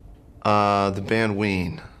The band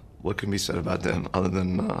Ween. What can be said about them other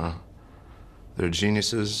than they're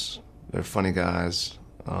geniuses, they're funny guys.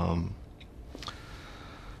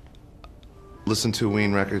 Listen to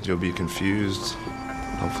Ween records, you'll be confused.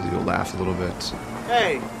 Hopefully you'll laugh a little bit.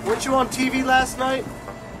 Hey, weren't you on TV last night?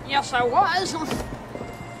 Yes, I was.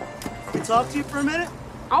 Can I talk to you for a minute?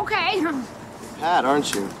 Okay. Pat,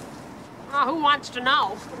 aren't you? Who wants to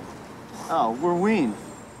know? Oh, we're Ween.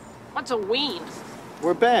 What's a ween?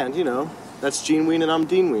 We're a band, you know. That's Gene Ween and I'm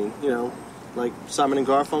Dean Ween, you know. Like Simon and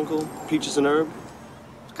Garfunkel, Peaches and Herb.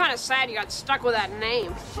 It's kind of sad you got stuck with that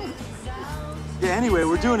name. Yeah, anyway,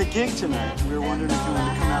 we're doing a gig tonight. We were wondering if you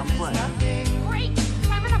wanted to come out and play. Great!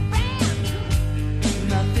 I'm in a band!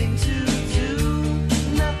 Nothing to do,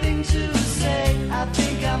 nothing to say. I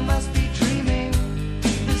think I must be dreaming.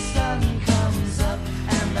 The sun comes up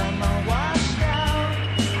and I'm all washed out.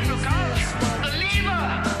 Look out! A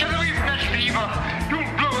lever! Get away from that lever! You'll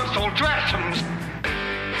blow us all to atoms!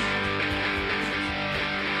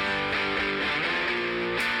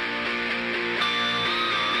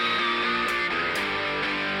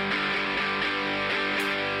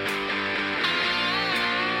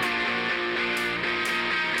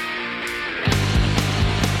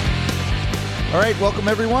 All right, welcome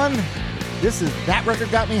everyone. This is That Record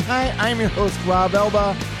Got Me High. I'm your host, Rob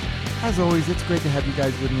Elba. As always, it's great to have you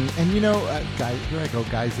guys with me. And you know, guys, here I go,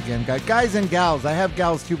 guys again. Guys and gals. I have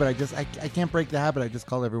gals too, but I can't break the habit. I just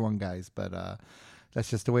call everyone guys. But that's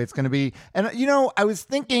just the way it's going to be. And you know, I was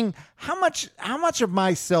thinking, how much of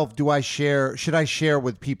myself should I share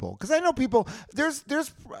with people? Because I know people, there's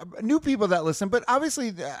new people that listen, but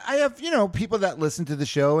obviously I have, you know, people that listen to the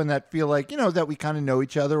show and that feel like, you know, that we kind of know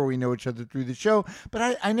each other or we know each other through the show.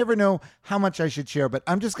 But I never know how much I should share. But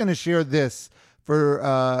I'm just going to share this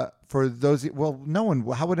for those, well, no one,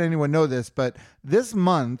 how would anyone know this? But this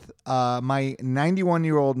month, my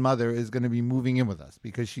 91-year-old mother is going to be moving in with us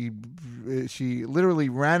because she literally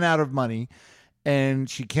ran out of money and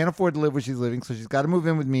she can't afford to live where she's living. So she's got to move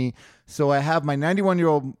in with me. So I have my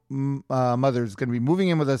 91-year-old mother is going to be moving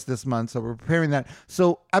in with us this month. So we're preparing that.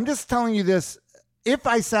 So I'm just telling you this. If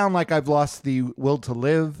I sound like I've lost the will to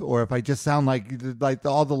live, or if I just sound like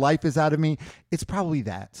all the life is out of me, it's probably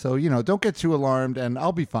that. So, you know, don't get too alarmed and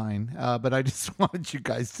I'll be fine. But I just wanted you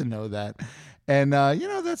guys to know that. And, you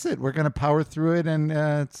know, that's it. We're going to power through it and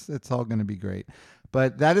it's all going to be great.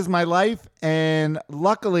 But that is my life. And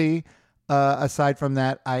luckily, aside from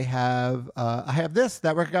that, I have this,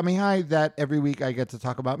 That Record Got Me High, that every week I get to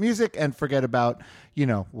talk about music and forget about, you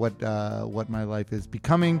know, what my life is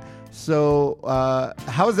becoming. So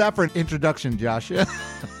how is that for an introduction, Josh?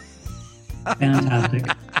 Fantastic.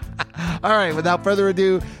 All right, without further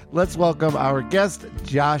ado, let's welcome our guest,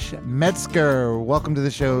 Josh Metzger. Welcome to the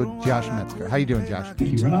show, Josh Metzger. How you doing, Josh?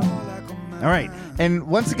 Thank you, Rob. All right. And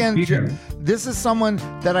once again, this is someone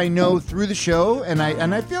that I know through the show, and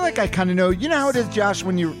I feel like I kind of know, you know how it is, Josh,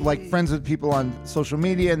 when you're like friends with people on social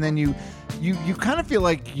media, and then you kind of feel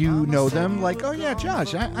like you know them, like, oh yeah,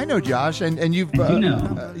 Josh, I know Josh, and you've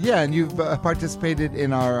and you've participated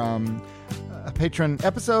in our patron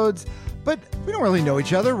episodes, but we don't really know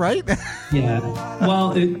each other, right? Yeah.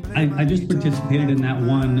 Well, I just participated in that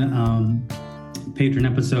one patron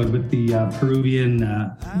episode with the Peruvian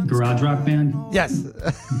garage rock band. Yes.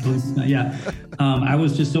 Yeah. I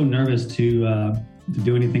was just so nervous to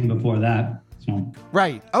do anything before that. So.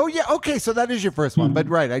 Right. Oh yeah. Okay. So that is your first one, but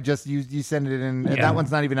right. I just you sent it in. Yeah. That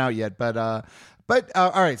one's not even out yet. But all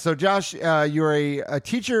right. So Josh, you're a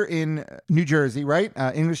teacher in New Jersey, right?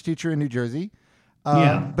 English teacher in New Jersey.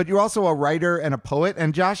 Yeah. But you're also a writer and a poet.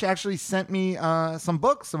 And Josh actually sent me some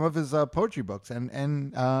books, some of his poetry books,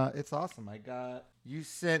 and it's awesome. You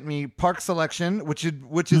sent me Park Selection, which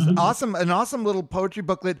is awesome, an awesome little poetry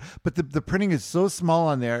booklet, but the printing is so small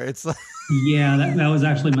on there. It's like yeah, that was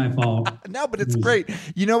actually my fault. No, but it's great.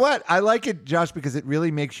 You know what? I like it, Josh, because it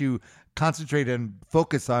really makes you concentrate and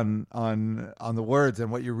focus on the words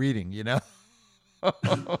and what you're reading, you know?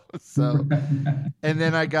 So, and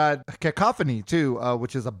then I got Cacophony too,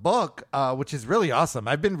 which is a book, which is really awesome.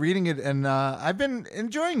 I've been reading it and I've been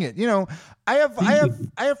enjoying it. You know, I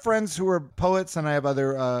have friends who are poets, and I have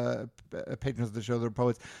other patrons of the show that are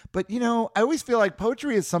poets. But you know, I always feel like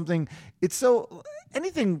poetry is something. It's so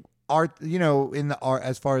anything art, you know, in the art,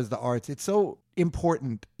 as far as the arts, it's so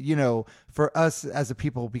important, you know, for us as a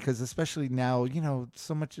people, because especially now, you know,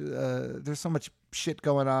 so much there's so much shit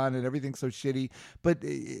going on and everything's so shitty. But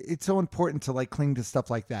it's so important to like cling to stuff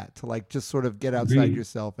like that, to like just sort of get outside Agreed.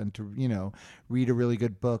 yourself and to, you know, read a really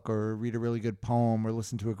good book or read a really good poem or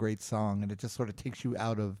listen to a great song. And it just sort of takes you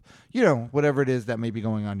out of, you know, whatever it is that may be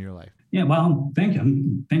going on in your life. Yeah, well, thank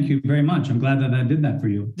you. Thank you very much. I'm glad that I did that for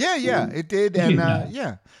you. Yeah, it did. And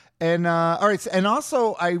yeah. And all right, and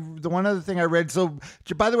also the one other thing I read. So,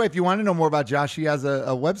 by the way, if you want to know more about Josh, he has a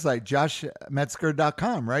website,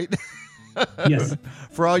 joshmetzger.com, right? Yes.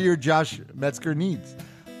 For all your Josh Metzger needs.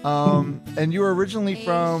 And you were originally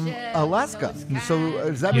from Alaska. So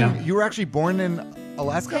does that mean you were actually born in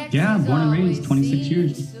Alaska? Yeah, born and raised, 26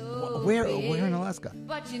 years. Where in Alaska?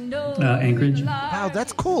 Anchorage. Wow,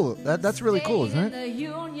 that's cool. That's really cool, isn't it?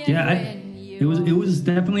 Yeah, it was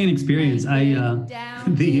definitely an experience.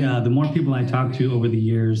 The more people I talked to over the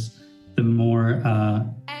years, the more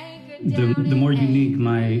unique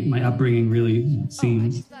my upbringing really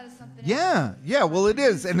seems. Yeah. Well, it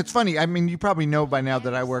is, and it's funny. I mean, you probably know by now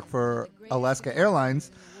that I work for Alaska Airlines.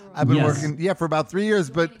 I've been working, for about 3 years,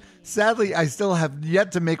 but sadly, I still have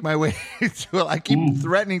yet to make my way to it. I keep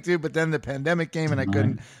threatening to, but then the pandemic came and I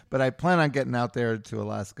couldn't. But I plan on getting out there to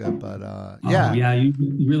Alaska. But yeah, you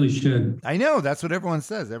really should. I know that's what everyone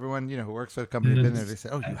says. Everyone who works for the company has been there. They say,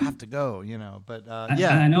 "Oh, you have to go," But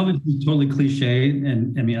I know it's totally cliche,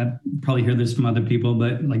 and I mean I probably hear this from other people,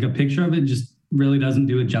 but like a picture of it just really doesn't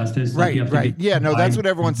do it justice. Right. Yeah, no, that's what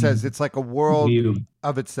everyone Mm-hmm. says. It's like a world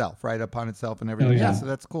of itself, right, upon itself and everything. Yeah, so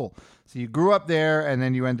that's cool. So you grew up there, and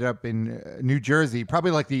then you ended up in New Jersey,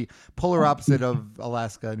 probably like the polar opposite of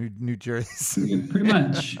Alaska, New Jersey. Pretty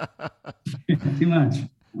much. Too much.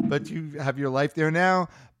 But you have your life there now.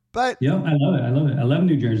 But I love it. I love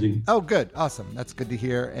New Jersey. Oh, good. Awesome. That's good to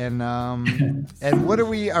hear. And and what are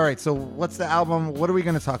we, all right, so what's the album? What are we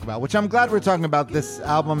going to talk about? Which I'm glad we're talking about this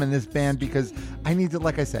album and this band, because I need to,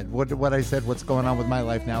 like I said, what I said, what's going on with my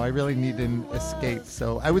life now. I really need an escape.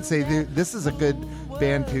 So I would say this is a good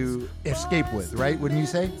band to escape with, right? Wouldn't you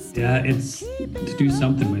say? Yeah, it's to do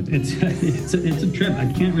something with. It's a trip.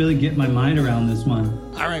 I can't really get my mind around this one.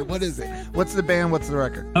 All right, what is it? What's the band? What's the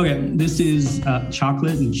record? Okay, this is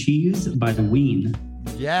Chocolate and Cheese by Ween.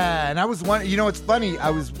 Yeah, and I was wondering, it's funny. I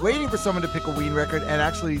was waiting for someone to pick a Ween record, and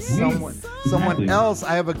actually someone else.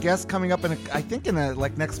 I have a guest coming up I think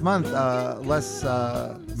next month. Les,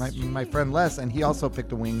 my friend Les, and he also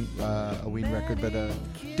picked a Ween record, but a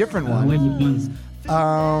different one. Which ones?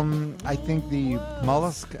 I think the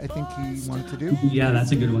Mollusk. I think he wanted to do. Yeah,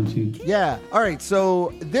 that's a good one too. Yeah. All right.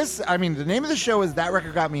 So the name of the show is That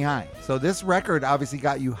Record Got Me High. So this record obviously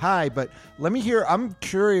got you high, but let me hear. I'm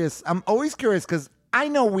curious. I'm always curious because I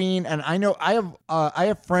know Ween, and I know I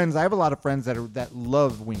have friends. I have a lot of friends that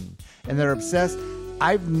love Ween and they're obsessed.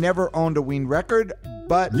 I've never owned a Ween record,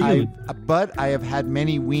 but really? I have had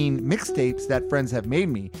many Ween mixtapes that friends have made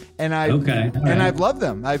me, and I've loved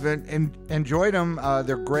them. I've enjoyed them.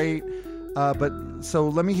 They're great. But so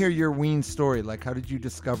let me hear your Ween story. Like, how did you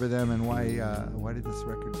discover them, and why did this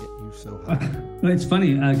record get you so high? Well, it's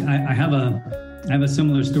funny. I have a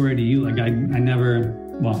similar story to you. Like I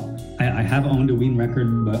have owned a Ween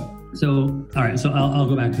record, but all right. So I'll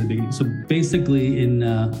go back to the beginning. So basically in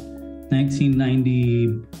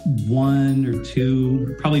 1991 or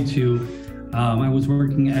probably two, I was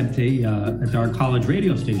working at our college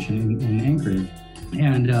radio station in Anchorage,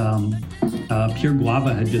 and Pure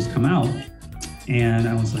Guava had just come out, and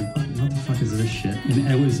I was like, what the fuck is this shit?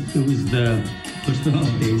 And it was the Push the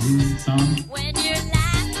Daisies song. When you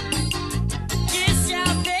lie, kiss your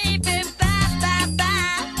baby, bye, bye,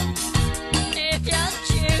 bye. If you're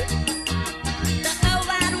true, the whole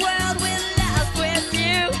wide world will love with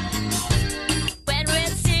you. When we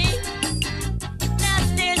see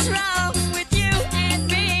nothing's wrong with you and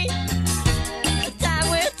me, the time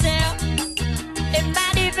will tell. It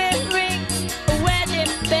might even ring a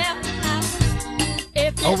wedding bell.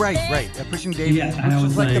 Oh, right. Pushing Daisies, Yeah, which and I was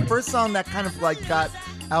was like the like- first song that kind of like got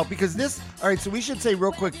out, because this. All right, so we should say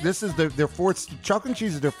real quick, this is their fourth. Chocolate and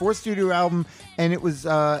Cheese is their fourth studio album, and it was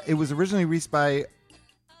originally released by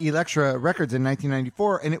Elektra Records in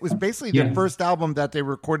 1994, and it was basically their first album that they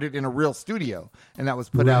recorded in a real studio, and that was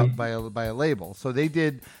put out by a label. So they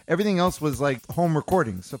did everything else was like home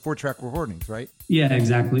recordings, so 4-track recordings, right? Yeah,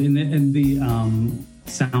 exactly. And the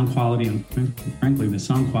sound quality, and frankly, the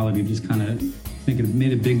song quality just kind of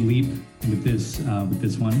made a big leap with this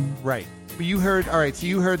one. Right. But you heard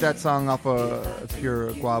that song off of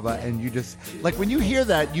Pure Guava, and you just, like, when you hear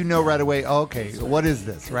that, you know right away, oh, okay, what is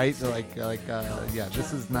this, right? So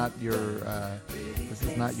this is not your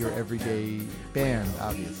everyday band,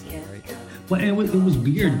 obviously, right? Well, it was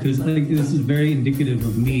weird because like this is very indicative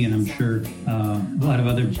of me, and I'm sure a lot of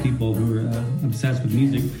other people who are obsessed with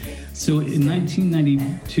music. So in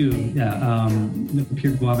 1992,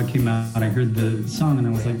 Pure Guava came out. I heard the song and I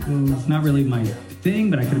was like, well, it's not really my thing,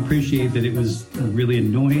 but I could appreciate that it was really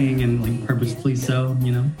annoying and like purposefully so,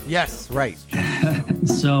 you know? Yes, right.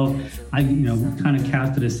 So I, kind of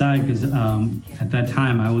cast it aside because at that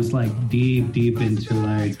time I was like deep into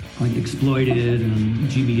like Exploited and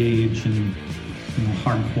GBH and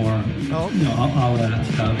hardcore, all of that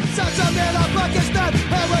stuff.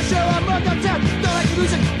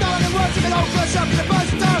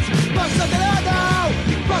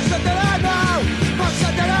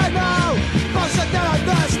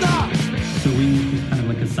 So Ween was kind of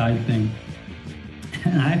like a side thing.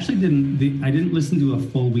 And I actually didn't listen to a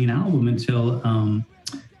full Ween album until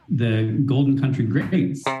the Golden Country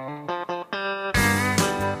Greats.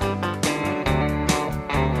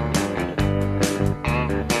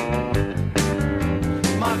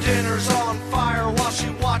 My dinner's on fire while she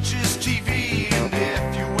watches TV. And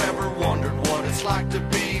if you ever wondered what it's like to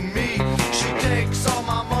be me, she takes all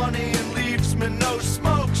my money and leaves me no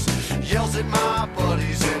smokes. Yells at my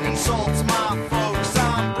buddies and insults my folks.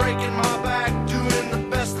 I'm breaking my back, doing the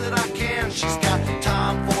best that I can. She's got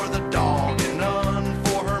time for the dog and none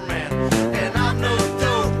for her man. And I'm no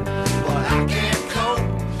dope, but I can't cope.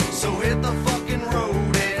 So hit the fucking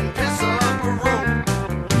road and piss up a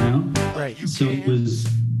rope. Right. So it was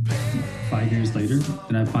 5 years later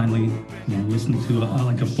that I finally listened to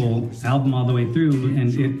a full album all the way through,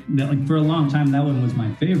 and for a long time that one was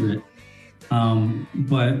my favorite.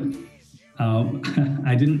 But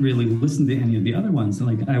I didn't really listen to any of the other ones.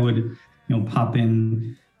 Like I would pop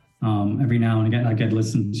in every now and again. Like I'd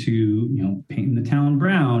listen to Painting the Town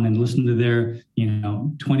Brown and listen to their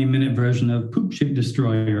 20-minute version of Poop Shit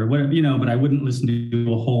Destroyer or whatever, but I wouldn't listen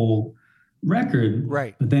to a whole record.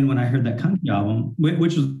 Right. But then when I heard that country album,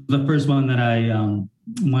 which was the first one that I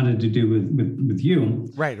wanted to do with you.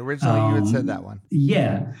 Right. Originally, you had said that one.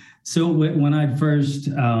 Yeah. So when I first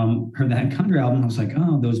heard that country album, I was like,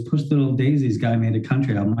 oh, those Push Little Daisies guy made a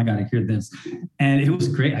country album. I got to hear this. And it was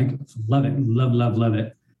great. I love it. Love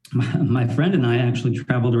it. My friend and I actually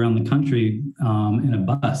traveled around the country in a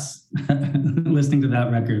bus listening to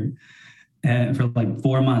that record. And for like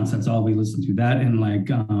 4 months, that's all we listened to. That and like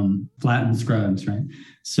Flat and Scruggs, right?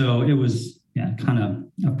 So it was kind of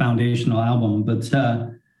a foundational album. But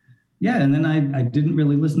and then I didn't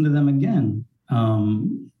really listen to them again.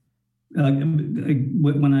 When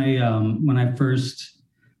I first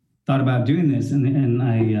thought about doing this, and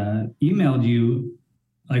I emailed you,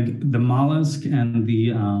 like the Mollusk and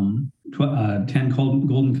the 10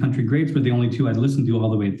 Golden Country Greats were the only two I'd listened to all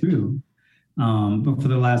the way through. But for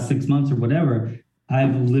the last 6 months or whatever,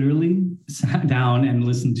 I've literally sat down and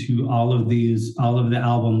listened to all of the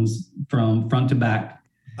albums from front to back.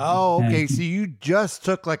 Oh, okay. So you just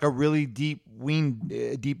took like a really deep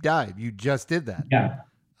deep dive. You just did that. Yeah.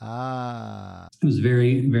 Ah. It was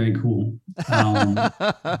very, very cool.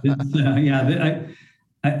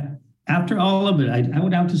 After all of it, I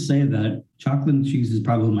would have to say that Chocolate and Cheese is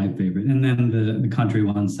probably my favorite, and then the country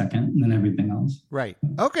one second, and then everything else. Right.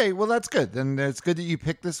 Okay. Well, that's good. Then it's good that you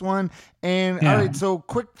picked this one. And all right. So,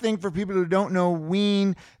 quick thing for people who don't know,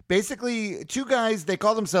 Ween. Basically, two guys. They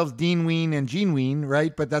call themselves Dean Ween and Gene Ween,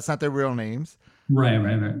 right? But that's not their real names. Right.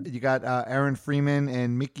 You got Aaron Freeman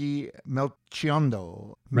and Mickey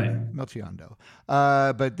Melchiondo. Right. Melchiondo.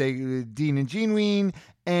 But Dean and Gene Ween.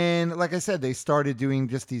 And like I said, they started doing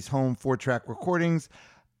just these home 4-track recordings.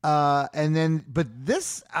 All right.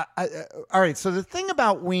 So the thing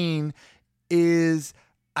about Ween is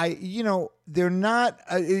they're not,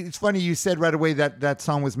 it's funny. You said right away that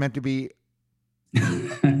song was meant to be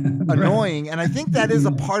annoying. And I think that is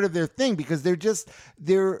a part of their thing because they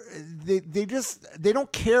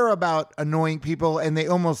don't care about annoying people and they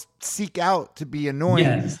almost seek out to be annoying.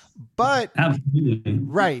 Yes. But absolutely.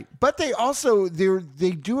 Right. But they also,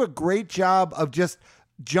 they do a great job of just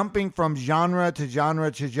jumping from genre to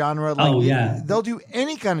genre to genre. Like they'll do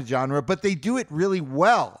any kind of genre, but they do it really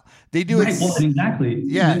well. They do it. Well, exactly.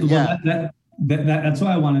 Yeah. That's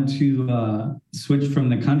why I wanted to switch from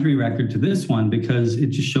the country record to this one because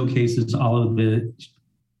it just showcases all of the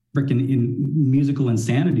freaking musical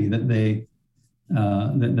insanity that they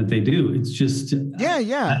do. It's just and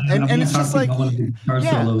it's just like guitar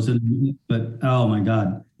solos, but oh my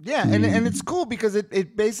god, Yeah, and it's cool because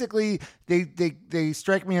it basically they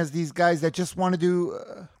strike me as these guys that just want to do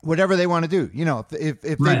whatever they want to do. You know, if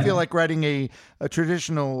they Right. feel like writing a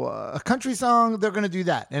traditional a country song, they're going to do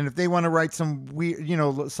that. And if they want to write some weird, you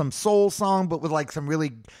know, some soul song but with like some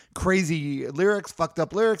really crazy lyrics, fucked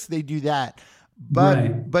up lyrics, they do that. But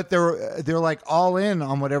Right. but they're like all in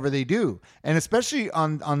on whatever they do, and especially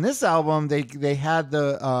on this album they had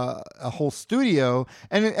a whole studio,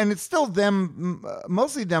 and it's still them,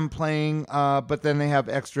 mostly them playing, but then they have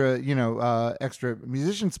extra extra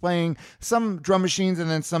musicians playing, some drum machines, and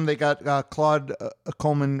then some they got Claude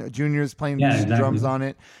Coleman Jr.'s playing Yeah, exactly. drums on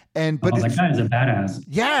it, but that it's, guy is a badass.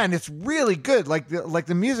 yeah, and it's really good. Like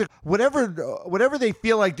the music, whatever they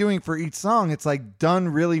feel like doing for each song, it's like done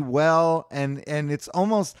really well, and it's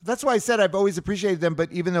almost, that's why I said I've always appreciated them. But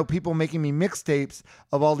even though people making me mixtapes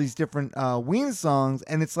of all these different Ween songs,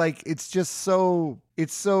 and it's like it's so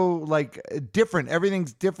like different.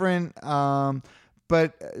 Everything's different.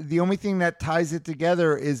 But the only thing that ties it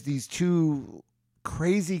together is these two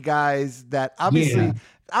crazy guys that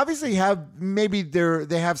obviously have, maybe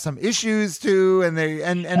they have some issues too, and they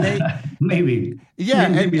Maybe. yeah,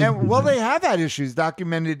 Maybe. and well, they have had issues,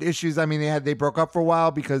 documented issues. I mean, they broke up for a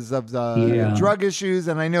while because of the Yeah. drug issues,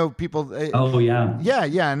 and I know people. Oh yeah.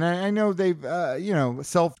 Yeah, and I know they've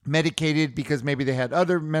self-medicated because maybe they had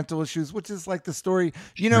other mental issues, which is like the story.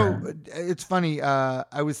 You know, it's funny.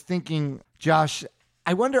 I was thinking, Josh,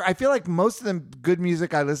 I wonder. I feel like most of the good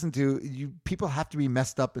music I listen to, people have to be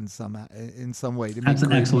messed up in some way to make That's an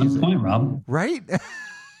great excellent music. point, Rob. Right?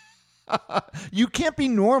 You can't be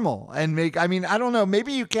normal and make. I mean, I don't know.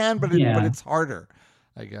 Maybe you can, but it's harder,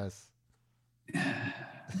 I guess.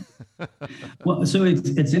 Well, so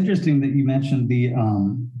it's interesting that you mentioned the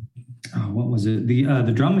what was it,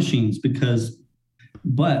 the drum machines, because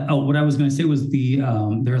what I was going to say was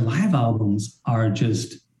their live albums are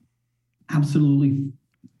just absolutely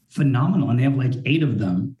phenomenal, and they have like 8 of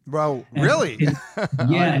them. Bro, And really?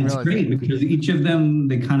 Yeah, and it's realize great because each of them,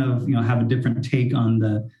 they kind of have a different take on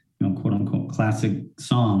the quote unquote classic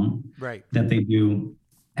song Right. that they do,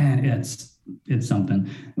 and it's something.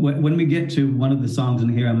 When we get to one of the songs in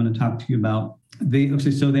here, I'm going to talk to you about. They have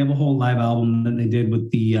a whole live album that they did with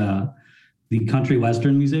the country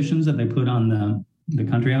western musicians that they put on the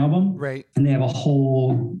country album, Right. and they have a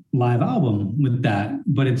whole live album with that,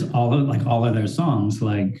 but it's all of their songs,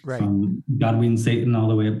 like Right. from God, We and Satan all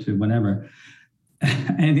the way up to whatever.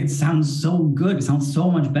 And it sounds so good. It sounds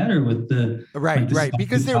so much better with the Right, the right.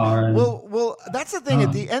 Because they're guitar and- well. That's the thing.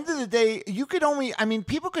 At the end of the day, you could only. I mean,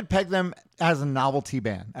 people could peg them as a novelty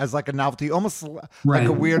band, as like a novelty, almost like Right.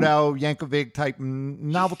 a Weird Al Yankovic type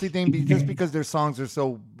novelty thing, just because their songs are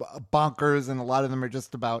so bonkers, and a lot of them are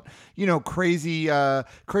just about crazy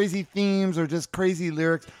themes or just crazy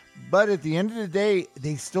lyrics. But at the end of the day,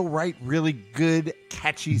 they still write really good,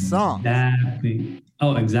 catchy songs. Exactly.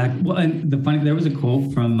 Oh, exactly. Well, and there was a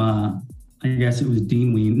quote from, I guess it was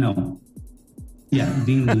Dean Ween. No. Yeah,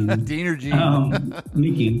 Dean Ween. Dean or Gene?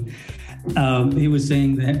 Mickey. He was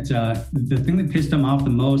saying that the thing that pissed him off the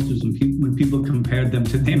most was when people compared them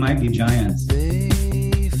to They Might Be Giants. They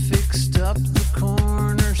fixed up the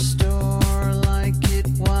corner store like it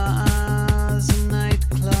was a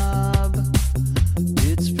nightclub.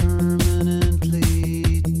 It's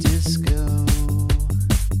permanently disco.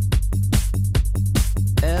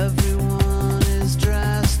 Everyone is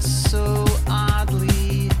dressed so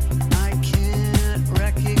oddly. I can't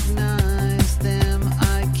recognize them.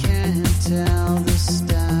 I can't tell the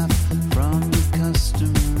staff from the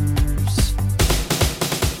customers.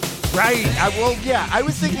 Right. I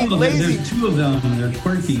was thinking Well, lazy. There's 2 of them, and they're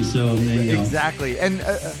quirky, so there you go. Exactly, and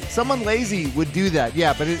someone lazy would do that.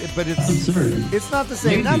 Yeah, but it's Absurd. It's not the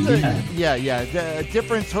same. Maybe,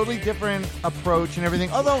 Different, totally different approach and everything.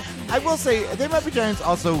 Although I will say, They Might Be Giants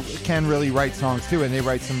also can really write songs too, and they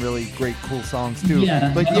write some really great, cool songs too.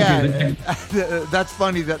 Yeah, But okay, that's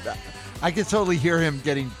funny that. I could totally hear him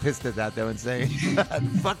getting pissed at that though and saying,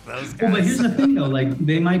 "Fuck those guys." Well, but here's the thing, though. Like,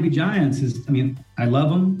 They Might Be Giants I love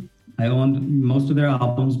them. I owned most of their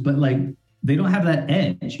albums, but like, they don't have that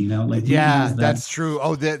edge, Like, Dean Yeah, has that that's true.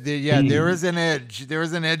 Oh, thing. there is an edge. There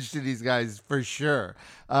is an edge to these guys for sure.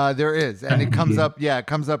 There is, and it comes up. Yeah, it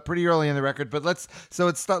comes up pretty early in the record. But let's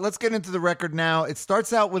get into the record now. It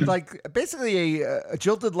starts out with like basically a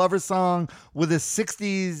jilted lover song with a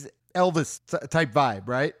 '60s Elvis type vibe,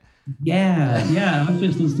 right? Yeah. I was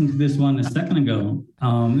just listening to this one a second ago.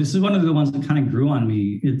 This is one of the ones that kind of grew on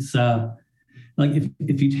me. It's like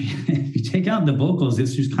if you take out the vocals,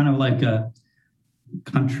 it's just kind of like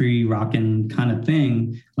country rockin' kind of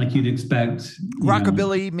thing, like you'd expect.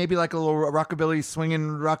 Rockabilly, maybe like a little rockabilly swinging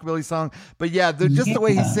rockabilly song. But yeah, just the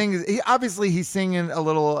way he sings, he's singing a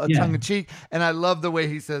little tongue in cheek, and I love the way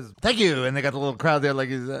he says "thank you," and they got the little crowd there, like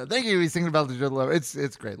he's "thank you." He's singing about the love.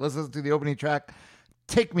 It's great. Let's listen to the opening track,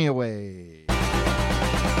 "Take Me Away."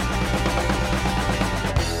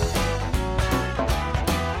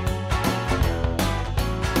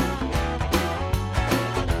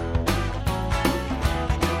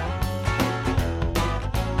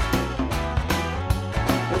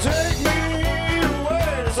 Take me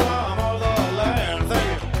away to some other land.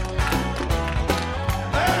 Thank you.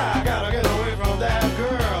 I gotta get away from that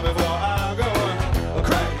girl before I go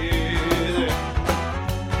crazy.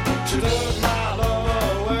 She took my love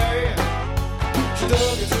away. She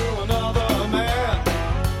took it to another man.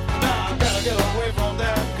 Now I gotta get away from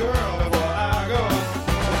that girl before I go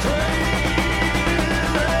crazy.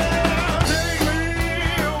 Take me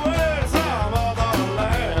away to some other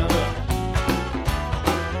land.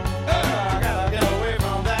 I gotta get away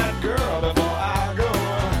from that girl before I go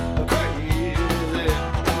crazy.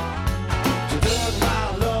 She took my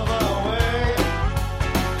love away.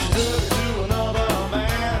 She took it to another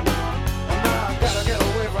man. And now I gotta get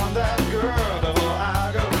away from that girl before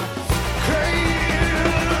I go crazy.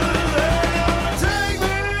 Take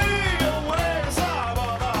me away to some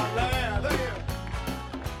other land.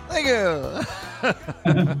 Thank you.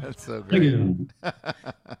 That's so great. Look at him.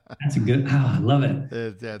 That's a good. Oh, I love it.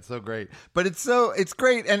 It's so great. But it's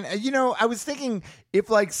great. And I was thinking if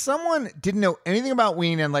like someone didn't know anything about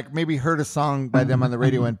Ween and like maybe heard a song by them on the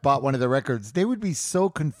radio and bought one of their records, they would be so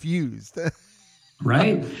confused.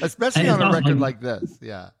 Right? Especially And on it's a not record like this.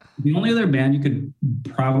 Yeah. The only other band you could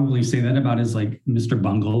probably say that about is like Mr.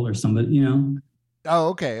 Bungle or somebody, Oh,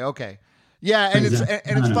 okay. Yeah, and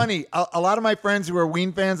Exactly. it's funny. A lot of my friends who are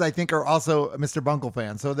Ween fans, I think, are also Mr. Bungle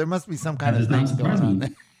fans. So there must be some kind of That thing does going not on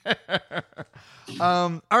there.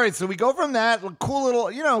 All right, so we go from that cool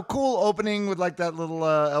little, cool opening with like that little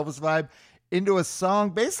Elvis vibe into a song,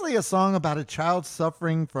 basically a song about a child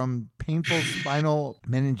suffering from painful spinal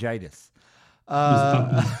meningitis.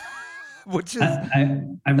 Which is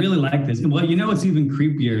I really like this. Well, what's even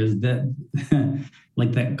creepier is that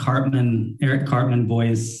like that Eric Cartman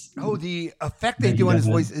voice. Oh, the effect they do on his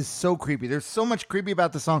voice is so creepy. There's so much creepy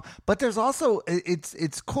about the song, but there's also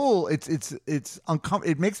it's cool. It's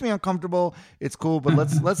it makes me uncomfortable. It's cool, but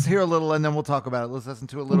let's hear a little and then we'll talk about it. Let's listen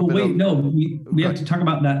to a little bit. Wait, no, we have to talk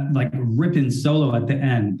about that like ripping solo at the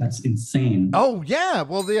end. That's insane. Oh yeah,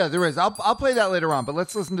 well yeah, there is. I'll play that later on, but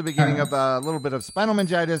let's listen to the beginning of a little bit of Spinal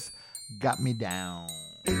Meningitis. Got Me Down.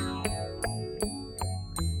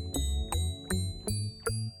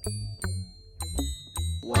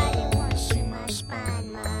 Why you wanna see my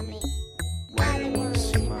spine, mommy? Why you wanna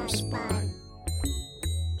see my spine?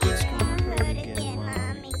 It's gonna hurt again,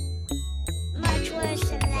 mommy. Much worse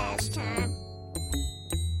than last time.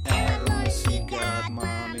 Am I gonna see God,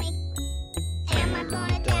 mommy? Am I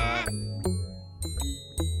gonna die?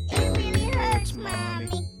 It really hurts, mommy.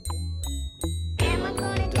 Am I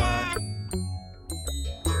gonna die?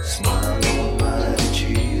 Smile, Almighty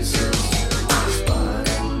Jesus.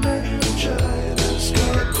 Spinal meningitis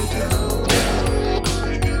got me down.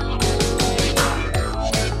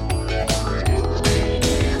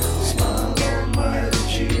 Smile, Almighty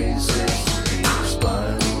Jesus.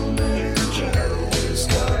 Spinal meningitis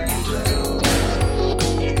got me down.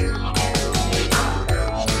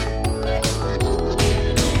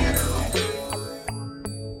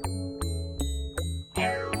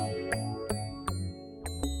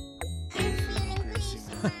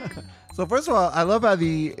 So first of all, I love how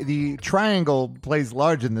the triangle plays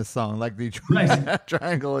large in this song. Like the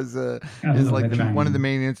triangle is like one of the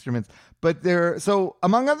main instruments. But so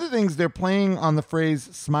among other things, they're playing on the phrase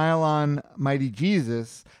 "Smile on, Mighty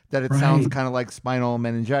Jesus." That it sounds kind of like spinal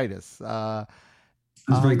meningitis.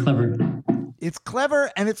 It's very clever. It's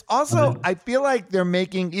clever, and it's also I feel like they're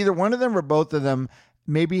making either one of them or both of them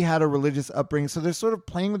maybe had a religious upbringing, so they're sort of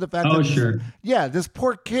playing with the fact that this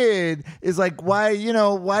poor kid is like, why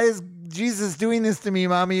is Jesus doing this to me,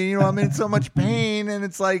 mommy? I'm in so much pain, and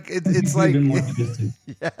it's like it's like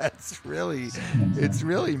it's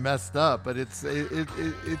really messed up, but it's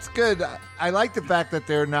good. I like the fact that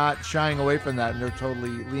they're not shying away from that, and they're totally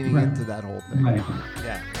leaning into that whole thing. Right.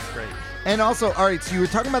 Yeah, it's great. And also, all right, so you were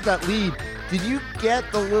talking about that lead. Did you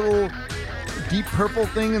get the little Deep Purple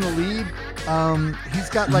thing in the lead? He's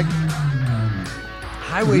got like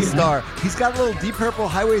Highway Star. He's got a little Deep Purple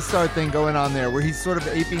Highway Star thing going on there, where he's sort of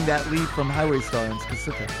aping that lead from Highway Star in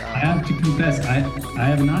specific. I have to confess, I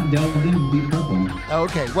have not delved into Deep Purple.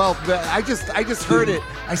 Okay, well, I just heard it.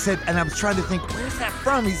 I said, and I was trying to think, where's that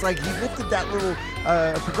from? He's like, he lifted that little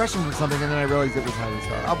progression from something, and then I realized it was Highway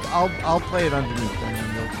Star. I'll play it underneath. And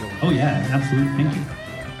then Oh yeah, absolutely. Thank you.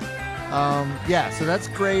 Yeah, so that's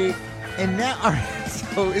great. And now, all right,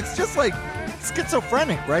 so it's just like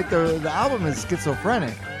schizophrenic, right? The album is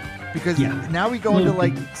schizophrenic because now we go into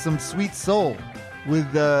like some sweet soul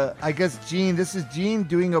with I guess Gene. This is Gene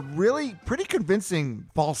doing a really pretty convincing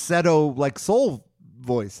falsetto like soul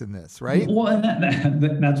voice in this, right? Well,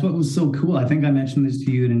 and that's what was so cool. I think I mentioned this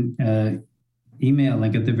to you in email,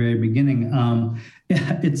 like at the very beginning.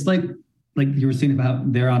 Yeah, it's like you were saying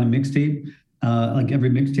about they're on a mixtape. Like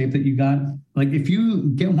every mixtape that you got, like if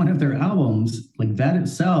you get one of their albums, like that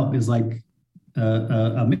itself is like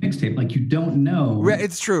a mixtape. Like you don't know. Right,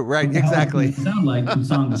 it's true, right? Exactly. It sound like from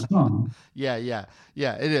song to song. Yeah.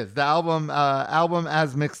 It is the album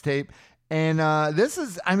as mixtape, and this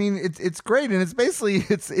is, I mean, it's great, and it's basically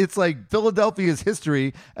it's like Philadelphia's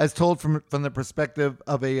history as told from the perspective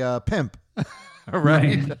of a pimp.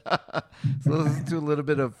 Right. So let's do a little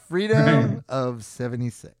bit of Freedom of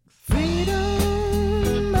 76.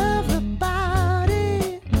 Freedom of the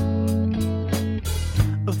body,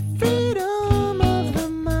 a freedom of the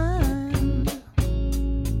mind,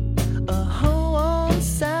 a hoe on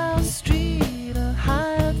South Street, a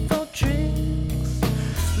hired for drinks,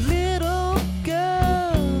 little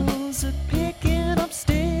girls are picking up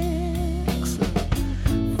sticks.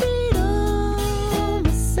 Freedom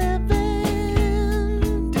is 76.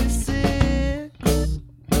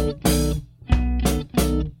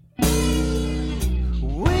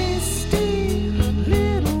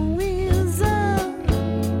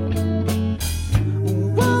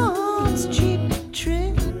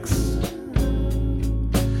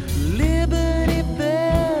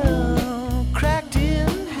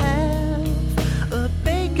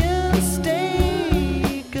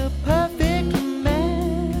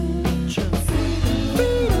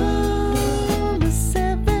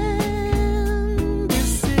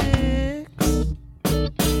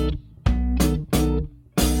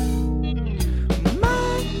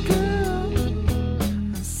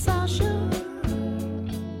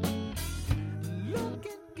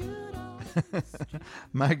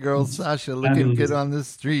 My girl Sasha looking good on the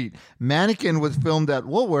street. Mannequin was filmed at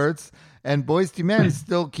Woolworths, and Boyz II Men is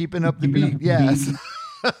still keeping up the beat. Yes.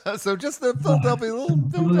 So just the Philadelphia, little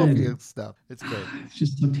Philadelphia stuff. It's great. It's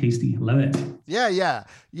just so tasty. Love it.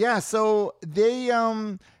 Yeah. So they,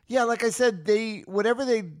 like I said, whatever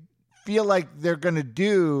they feel like they're gonna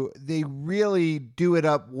do, they really do it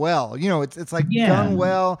up well. You know, it's like done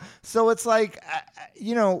well. So it's like,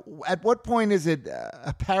 at what point is it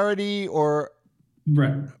a parody or?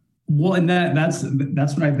 Right. Well, and that's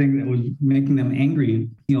what I think that was making them angry,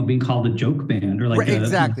 being called a joke band or like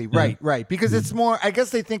exactly. Right. Because it's more, I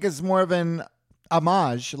guess they think it's more of an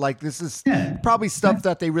homage. Like this is probably stuff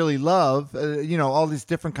that they really love, all these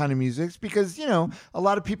different kind of musics, because, a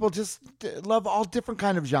lot of people just love all different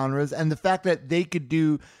kind of genres. And the fact that they could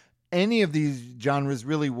do any of these genres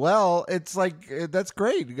really well, it's like, that's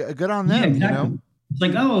great. Good on them, exactly. It's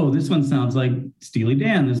like, oh, this one sounds like Steely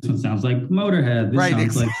Dan. This one sounds like Motorhead. This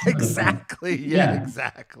sounds like exactly. Yeah,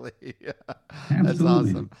 exactly. Yeah. That's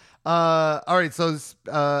awesome. All right, so this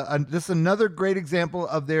is another great example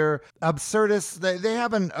of their absurdist. They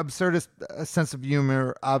have an absurdist sense of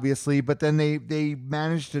humor, obviously, but then they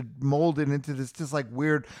managed to mold it into this just like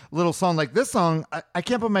weird little song. Like this song, I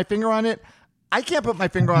can't put my finger on it. I can't put my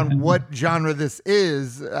finger on what genre this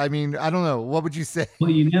is. I mean, I don't know. What would you say? Well,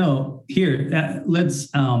 here, let's,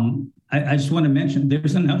 I just want to mention,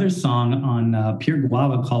 there's another song on Pure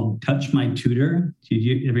Guava called Touch My Tutor. Did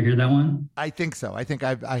you ever hear that one? I think so. I think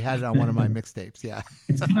I had it on one of my mixtapes. Yeah.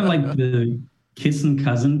 It's kind of like the kissing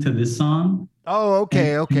cousin to this song. Oh,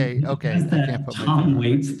 okay. I can't put Tom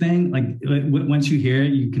Waits thing. Like once you hear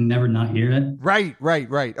it, you can never not hear it. Right.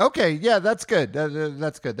 Okay, yeah, that's good.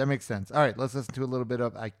 That's good. That makes sense. All right, let's listen to a little bit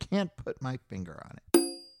of I Can't Put My Finger on It.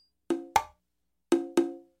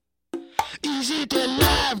 Easy to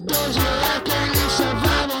laugh, those who laugh can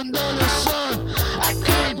survive under the sun. I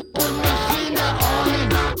can't put my finger on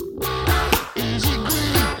it. Easy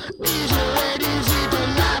grief, easy wait, easy to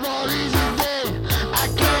laugh or easy day. I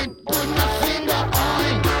can't put my finger on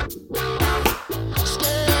it.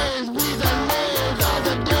 Stays with the nails of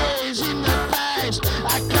the days in the past.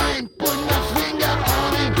 I can't put my finger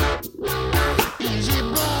on it. Easy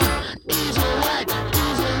burn, easy wet,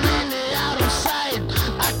 easy really out of sight.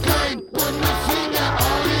 I can't put my finger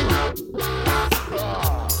on it.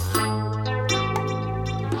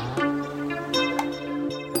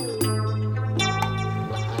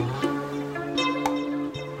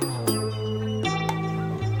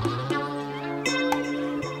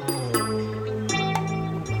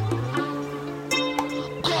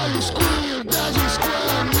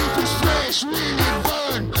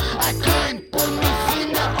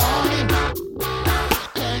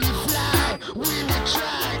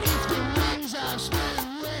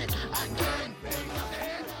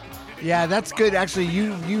 Yeah, that's good. Actually,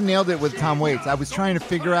 you nailed it with Tom Waits. I was trying to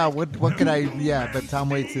figure out what could I. Yeah, but Tom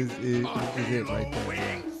Waits is it right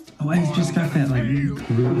there. Oh, it's just got that like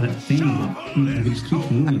that thing. It just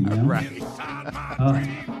keeps moving, you know? Right.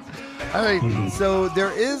 All right, so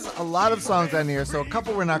there is a lot of songs on here. So a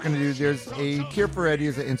couple we're not going to do. There's a Tear for Eddie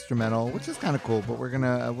as an instrumental, which is kind of cool, but we're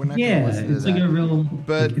not going to listen to it's that. like a real,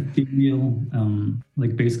 But- like ethereal,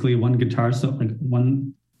 like basically one guitar, so like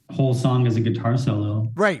one whole song is a guitar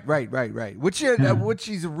solo. Right. Which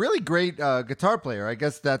he's a really great guitar player. I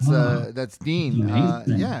guess that's Dean.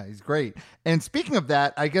 Amazing. Yeah, he's great. And speaking of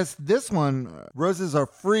that, I guess this one, Roses Are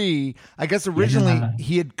Free. I guess originally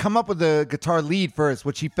he had come up with the guitar lead first,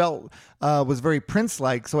 which he felt was very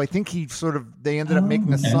Prince-like. So I think they ended up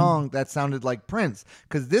making a song that sounded like Prince.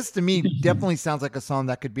 Because this to me definitely sounds like a song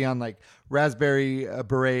that could be on like Raspberry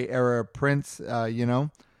Beret era Prince. You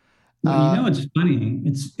know. Well, you know, it's funny.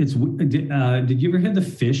 Did you ever hear the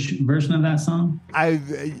Fish version of that song?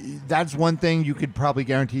 That's one thing you could probably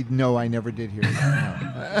guarantee. No, I never did hear it.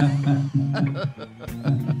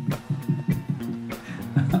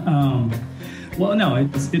 Well, no,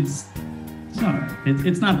 it's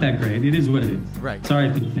not that great. It is what it is. Right.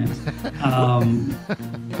 Sorry, Fish fans.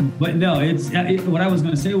 But no, what I was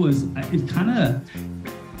going to say was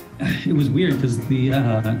it was weird because the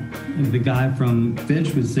guy from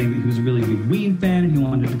Fish was saying that he was a really big Ween fan and he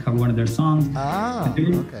wanted to cover one of their songs.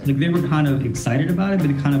 They were kind of excited about it,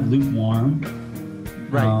 but it kind of lukewarm.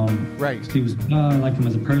 Right. He was I like him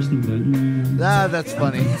as a person, but that's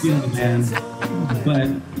funny. But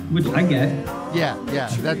which I get. Yeah,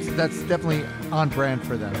 that's definitely on brand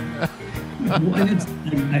for them. Well, and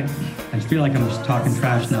I feel like I'm just talking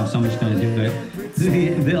trash now, so I'm just going to do it.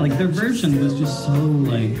 Their version was just so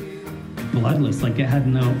like bloodless, like it had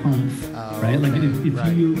no oomph, right? Like if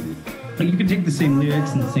you you could take the same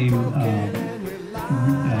lyrics and the same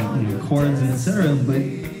chords and etc., but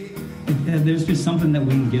there's just something that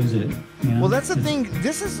Ween gives it. You know? Well, that's the thing.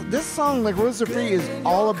 This song, like Roses Are Free, is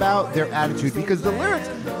all about their attitude because the lyrics,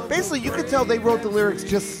 basically, you could tell they wrote the lyrics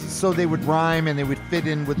just so they would rhyme and they would fit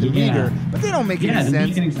in with the meter, but they don't make any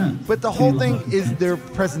sense. But the whole thing is their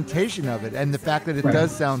presentation of it and the fact that it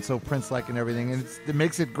does sound so Prince-like and everything, and it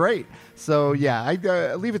makes it great. So yeah, I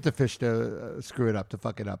leave it to Fish to screw it up, to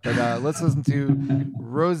fuck it up. But let's listen to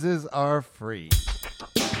Roses Are Free.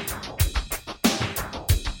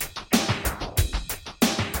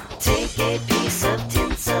 Take a piece of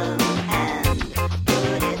tinsel and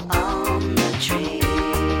put it on the tree.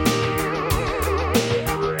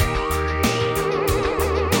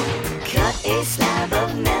 Cut a slab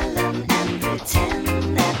of melon and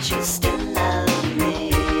pretend that you still love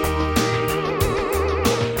me.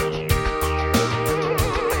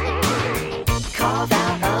 Carve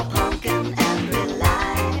out a pumpkin and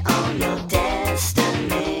rely on your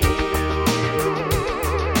destiny.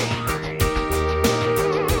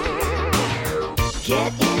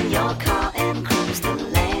 Get in your car and cruise the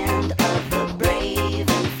land of the brave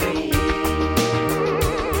and free.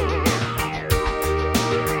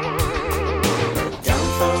 But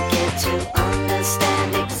don't forget to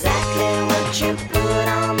understand exactly what you put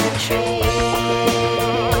on the tree.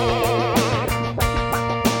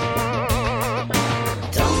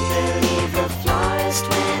 Don't believe the florist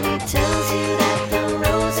when he tells you that the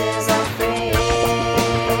roses are free.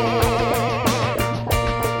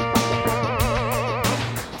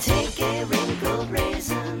 Take a wrinkled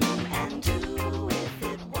raisin and do with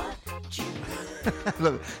it what you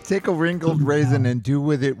Take a wrinkled raisin and do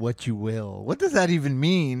with it what you will. What does that even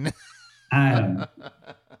mean? I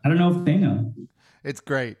don't know if they know. It's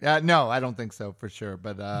great. No, I don't think so for sure,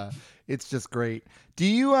 but it's just great. Do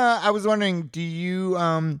you? I was wondering, do you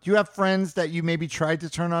have friends that you maybe tried to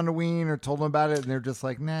turn on to Ween or told them about it, and they're just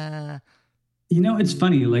like, nah? You know, it's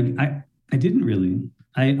funny. Like I didn't really.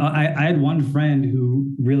 I had one friend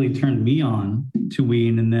who really turned me on to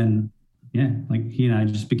Ween, and then like he and I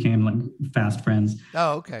just became like fast friends.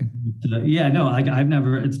 Oh, okay. No, like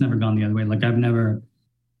it's never gone the other way. Like I've never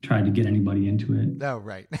tried to get anybody into it. Oh,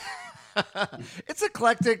 right. It's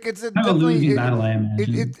eclectic. It's Kind of a losing battle, I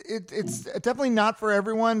imagine. It's definitely not for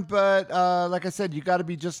everyone, but like I said, you got to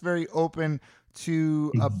be just very open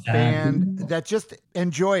to a band that just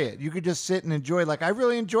enjoy it. You could just sit and enjoy. Like I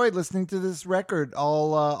really enjoyed listening to this record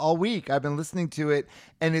all week. I've been listening to it,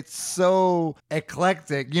 and it's so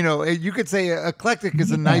eclectic. You know, you could say eclectic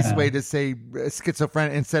is a nice way to say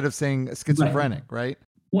schizophrenic instead of saying schizophrenic, right?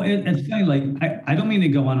 Well, it's funny. Like I don't mean to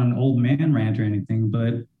go on an old man rant or anything,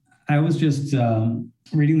 but I was just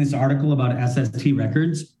reading this article about SST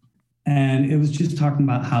Records, and it was just talking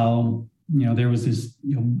about how there was this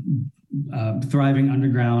thriving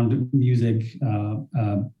underground music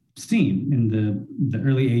scene in the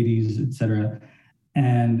early 80s, etc.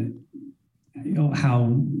 And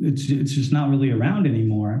how it's just not really around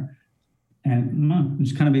anymore. And it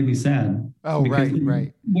just kind of made me sad. Oh, Because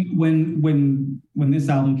right. When this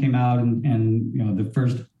album came out and the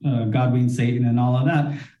first God Ween Satan and all of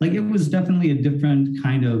that, like, it was definitely a different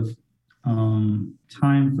kind of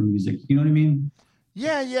time for music. You know what I mean?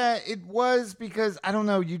 Yeah, it was, because I don't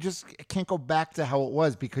know, you just can't go back to how it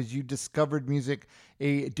was because you discovered music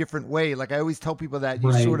a different way. Like I always tell people that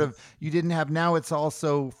you didn't have, now it's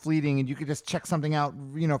also fleeting and you could just check something out,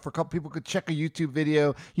 for a couple people could check a YouTube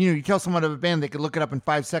video, you tell someone of a band, they could look it up in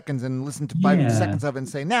 5 seconds and listen to 5 seconds of it and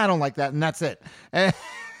say, nah, I don't like that. And that's it.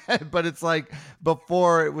 But it's like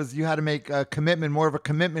before it was, you had to make a commitment, more of a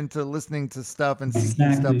commitment to listening to stuff and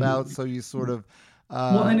seeking stuff out. So you sort of,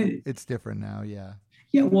 it's different now. Yeah.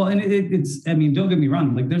 Yeah. Well, and it's, I mean, don't get me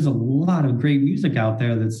wrong. Like there's a lot of great music out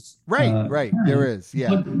there that's right. There is.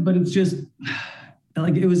 Yeah. But it's just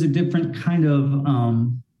like, it was a different kind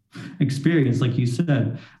of, experience. Like you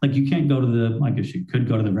said, like you can't go to I guess you could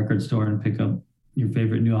go to the record store and pick up your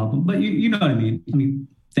favorite new album, but you know what I mean? I mean,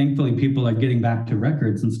 thankfully people are getting back to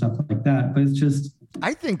records and stuff like that, but it's just,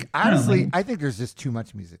 I think, honestly, I think there's just too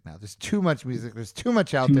much music now. There's too much music. There's too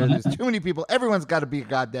much out there. There's too many people. Everyone's got to be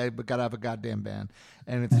got to have a goddamn band.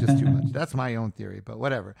 And it's just too much. That's my own theory, but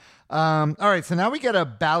whatever. All right. So now we get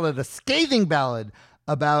a scathing ballad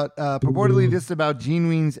about, purportedly this is about Gene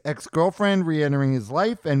Ween's ex-girlfriend re-entering his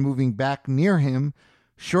life and moving back near him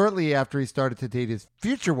shortly after he started to date his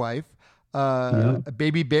future wife,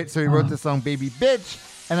 Baby Bitch. So he wrote the song Baby Bitch.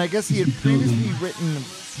 And I guess he had previously written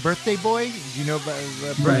Birthday Boy. You know,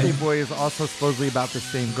 Birthday Boy is also supposedly about the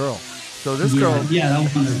same girl. So this girl... Yeah, that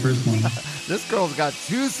was on their first one. This girl's got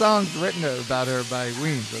 2 songs written about her by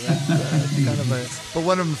Ween. So that's kind of a... But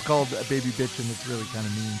one of them's called Baby Bitch, and it's really kind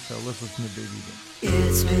of mean. So let's listen to Baby Bitch.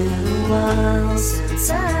 It's been a while since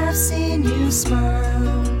I've seen you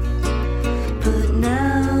smile, but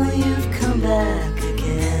now you've come back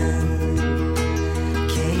again.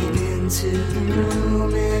 Came into the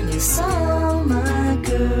room and you saw my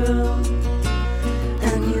girl,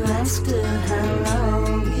 and you asked her how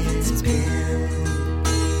long it's been.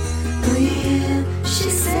 A year, she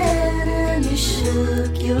said, and you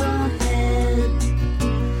shook your head.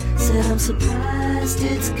 Said, I'm surprised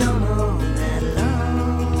it's gone on that long.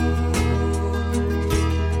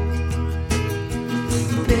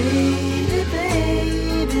 Baby,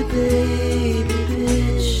 baby, baby,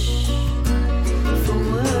 bitch. For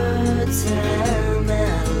words I'm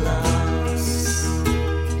at a loss.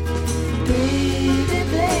 Baby,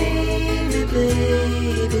 baby,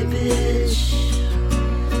 baby, bitch.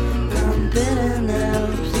 I'm better now,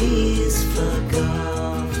 please fuck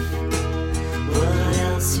off. What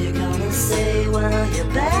else you gonna say while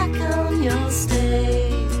you're back on your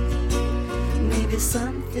stay? Maybe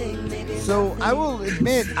something, maybe So nothing. I will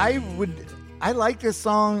admit, I like this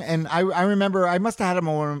song, and I remember I must have had it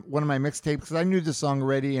on one of my mixtapes because I knew the song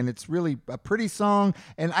already, and it's really a pretty song,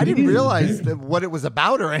 and I didn't realize what it was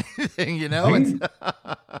about or anything, you know? Right? It's-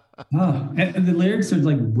 And the lyrics are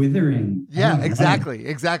like withering. Yeah, Oh,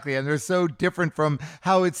 exactly. And they're so different from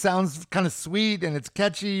how it sounds, kind of sweet and it's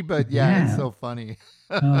catchy, but yeah. It's so funny.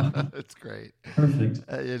 It's great. Perfect.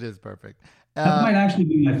 It is perfect. That might actually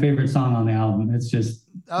be my favorite song on the album. It's just...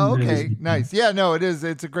 Oh, okay. really- Nice. Yeah, no, it is.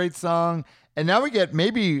 It's a great song. And now we get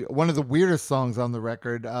maybe one of the weirdest songs on the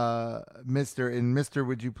record, Mr.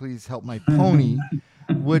 Would You Please Help My Pony?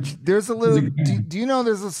 Which there's a little... Do you know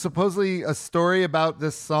there's supposedly a story about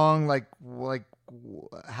this song, like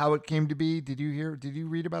how it came to be? Did you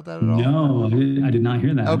read about that at all? No, I did not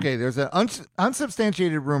hear that. Okay, there's an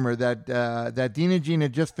unsubstantiated rumor that Dean and Gene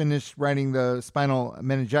had just finished writing the Spinal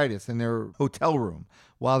Meningitis in their hotel room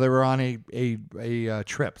while they were on a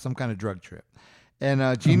trip, some kind of drug trip.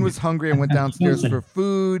 And Gene was hungry and went downstairs for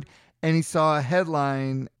food, and he saw a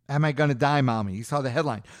headline, Am I Gonna Die, Mommy? He saw the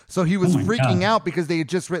headline. So he was freaking out because they had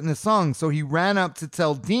just written the song. So he ran up to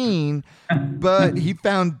tell Dean, but he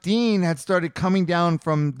found Dean had started coming down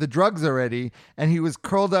from the drugs already, and he was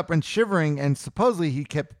curled up and shivering, and supposedly he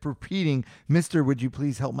kept repeating, Mr. Would you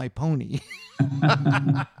please help my pony?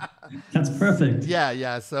 That's perfect.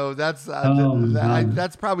 Yeah. So that's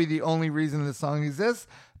that's probably the only reason the song exists.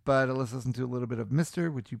 But let's listen to a little bit of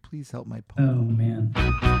Mr. Would you please help my pony? Oh, man.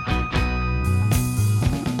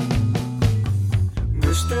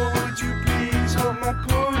 Mister, would you please help my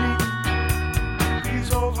pony?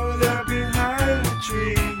 He's over there behind the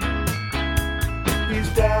tree. He's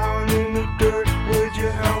down in the dirt, would you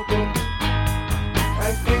help him?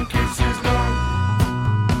 I think it's his luck.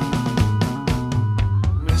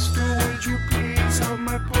 Mister, would you please help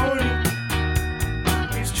my pony?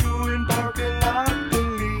 He's chewing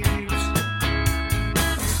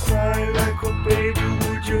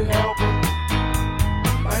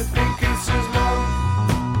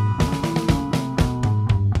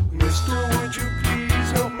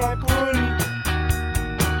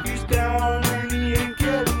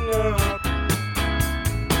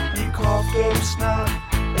up snot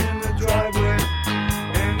in the driveway,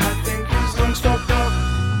 and I think his lungs fucked up.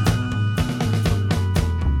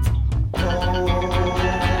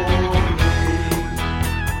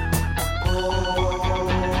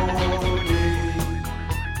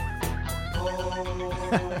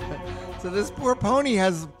 So this poor pony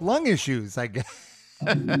has lung issues, I guess.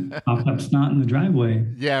 Popped up snot in the driveway.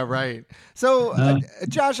 Yeah, right. So,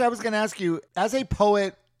 Josh, I was going to ask you, as a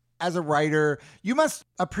poet, as a writer, you must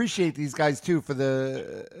appreciate these guys too for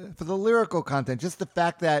the lyrical content. Just the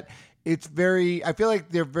fact that it's very, I feel like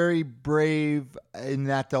they're very brave in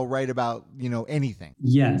that they'll write about, anything.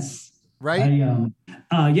 Yes. Right?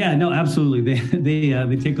 Yeah, no, absolutely.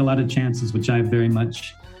 They take a lot of chances, which I very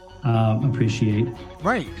much appreciate.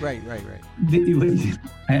 Right.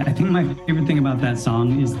 I think my favorite thing about that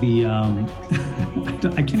song is the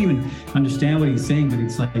I can't even understand what he's saying, but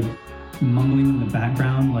it's like mumbling in the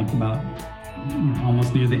background, like about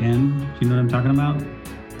almost near the end. Do you know what I'm talking about?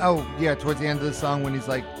 Oh yeah, towards the end of the song when he's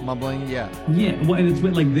like mumbling. Yeah. Well, and it's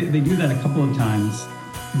like they do that a couple of times.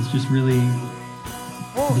 It's just really.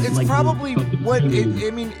 Well, it's like probably what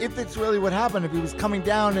if it's really what happened, if he was coming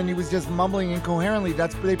down and he was just mumbling incoherently,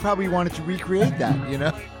 they probably wanted to recreate that,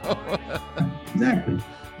 Exactly.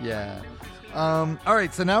 Yeah. All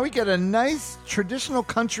right, so now we get a nice traditional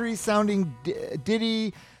country sounding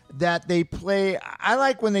ditty that they play. I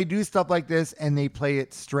like when they do stuff like this and they play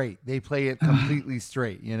it straight. They play it completely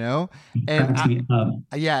straight, And and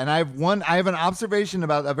I have an observation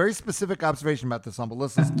a very specific observation about this song, but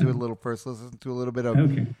let's listen to it a little first. Let's listen to a little bit of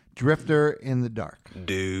Drifter in the Dark.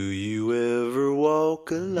 Do you ever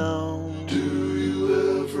walk alone? Do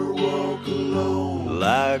you ever walk alone?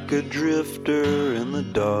 Like a drifter in the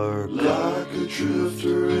dark. Like a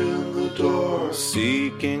drifter in the dark.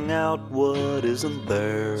 Seeking out what isn't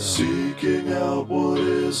there. Seeking out what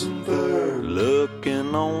isn't there.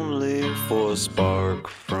 Looking only for a spark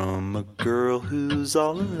from a girl who's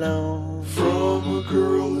all alone. From a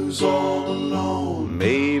girl who's all alone.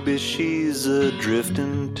 Maybe she's a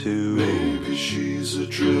drifting too. Maybe she's a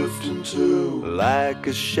drifting too. Like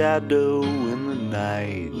a shadow in the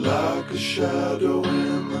night. Like a shadow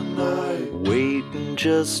in the night. Waiting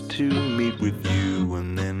just to meet with you,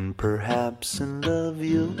 and then perhaps in love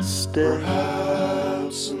you'll stay.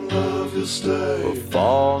 Perhaps in love you'll stay. Or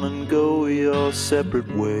fall and go your separate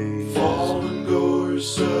ways. Fall and go your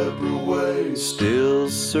separate ways. Still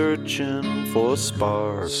searching for a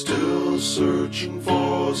spark. Still searching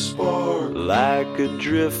for a spark. Like a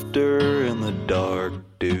drifter in the dark.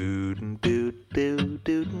 Do do do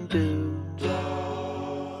do do do.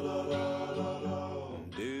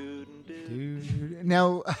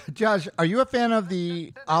 Now, Josh, are you a fan of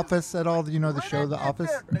The Office at all? Do you know the show The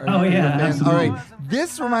Office? Oh yeah, absolutely. All right,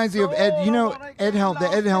 this reminds me of Ed. The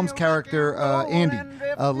Ed Helms character, Andy.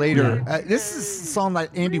 Later, this is a song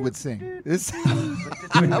that Andy would sing. This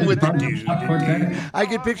with the dude. I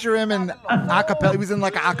could picture him in acapella. He was in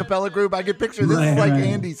like an acapella group. I could picture this is like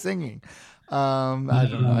Andy singing. I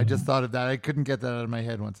don't know. I just thought of that. I couldn't get that out of my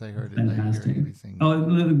head once I heard it. Fantastic.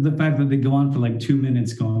 The fact that they go on for like 2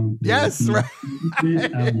 minutes going. Yes, right. Oh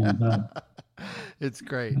my God. It's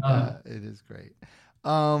great. It is great.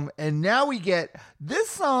 And now we get this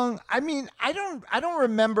song. I mean, I don't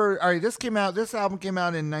remember. All right, this album came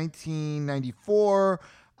out in 1994.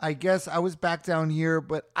 I guess I was back down here,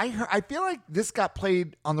 but I feel like this got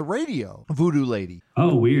played on the radio. Voodoo Lady.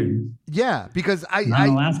 Oh, weird. Yeah, because Not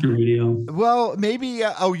Alaska radio. Well, maybe.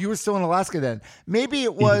 You were still in Alaska then. Maybe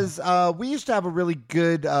it was. We used to have a really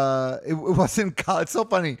good. It wasn't college. It's so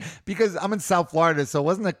funny because I'm in South Florida, so it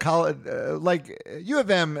wasn't a college like U of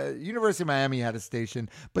M. University of Miami had a station,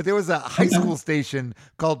 but there was a high school station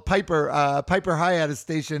called Piper. Piper High had a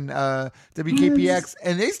station, WKPX,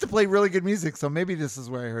 and they used to play really good music. So maybe this is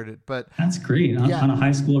where I heard it. But that's great on a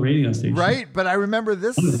high school radio station, right? But I remember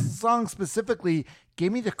this song specifically.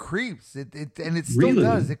 Gave me the creeps, and it still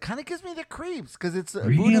does. It kind of gives me the creeps because it's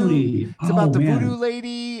voodoo. It's about the voodoo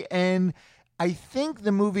lady, and I think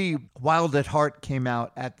the movie Wild at Heart came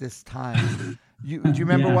out at this time. Do you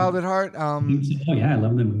remember Wild at Heart? Oh yeah, I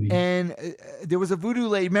love the movie. And there was a voodoo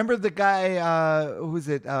lady. Remember the guy? Who was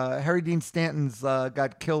it? Harry Dean Stanton's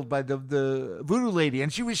got killed by the voodoo lady,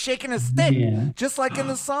 and she was shaking a stick, just like in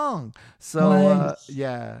the song. So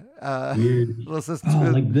weird. Let's listen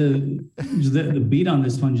to like the beat on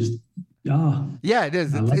this one just. Oh. Yeah, it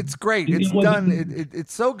is. It's great. It's done.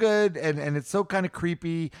 It's so good, and it's so kind of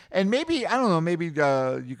creepy. And maybe, I don't know, maybe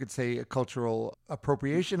you could say a cultural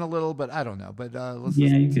appropriation a little, but I don't know. But let's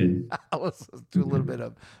listen to a little bit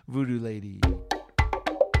of Voodoo Lady. Boogie,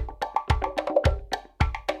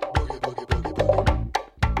 boogie, boogie, boogie.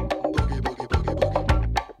 Boogie, boogie, boogie,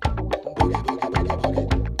 boogie.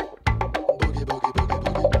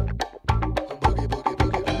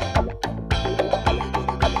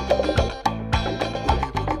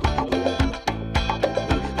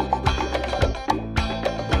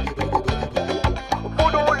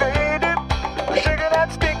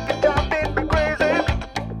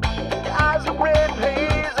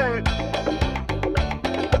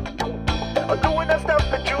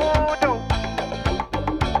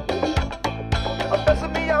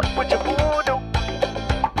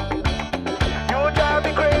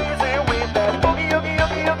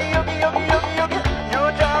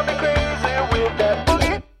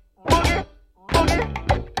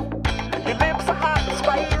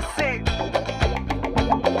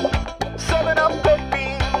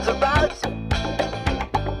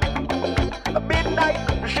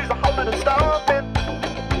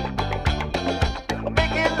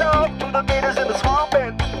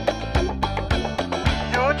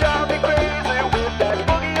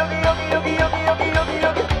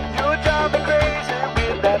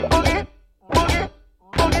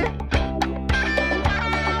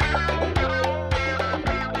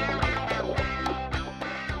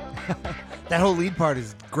 whole lead part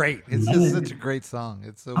is great. It's just such a great song.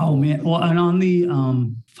 It's so. Oh cool. man! Well, and on the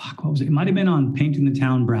what was it? It might have been on "Painting the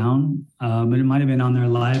Town Brown," but it might have been on their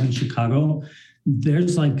live in Chicago.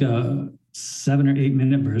 There's like a 7 or 8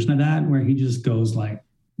 minute version of that where he just goes like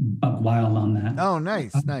buck wild on that. Oh,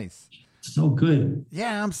 nice. So good.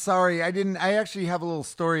 Yeah, I'm sorry. I actually have a little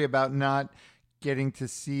story about not getting to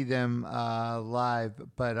see them live,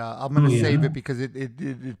 but I'm going to save it because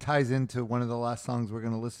it ties into one of the last songs we're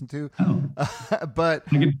going to listen to. Oh. But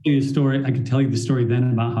I could tell you a story. I could tell you the story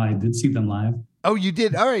then about how I did see them live. Oh, you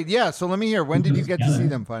did? All right. Yeah. So let me hear. When did you get to see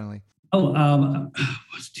them finally? Oh, it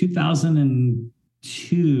was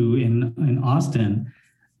 2002 in Austin.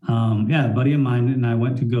 Yeah, a buddy of mine and I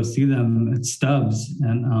went to go see them at Stubbs,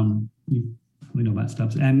 and you probably know about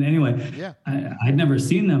Stubbs. And anyway, yeah, I'd never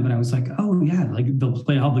seen them, but I was like, oh yeah, like they'll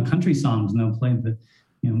play all the country songs and they'll play the,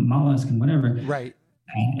 Mollusk and whatever. Right.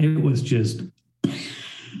 And it was just,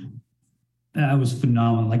 that was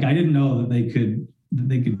phenomenal. Like I didn't know that they could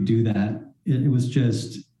do that. It was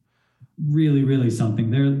just really, really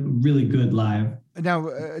something. They're really good live. Now,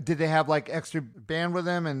 did they have like extra band with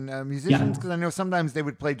them and musicians? Because I know sometimes they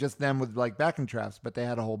would play just them with like backing tracks, but they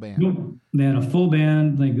had a whole band. Nope. They had a full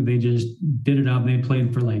band. Like they just did it up. They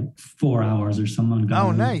played for like 4 hours or something.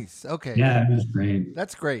 Oh, nice. Okay. Yeah, it was great.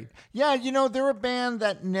 That's great. Yeah, they're a band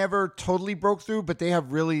that never totally broke through, but they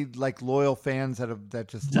have really like loyal fans that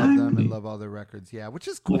just love them and love all their records. Yeah, which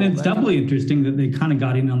is cool. Well, it's doubly interesting that they kind of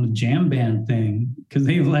got in on the jam band thing because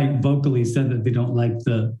they like vocally said that they don't like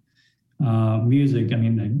the music. I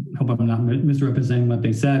mean, I hope I'm not misrepresenting what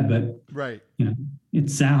they said, but right,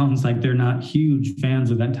 it sounds like they're not huge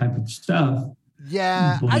fans of that type of stuff.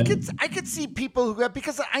 Yeah, but I could see people who,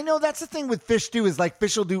 because I know that's the thing with Fish too, is like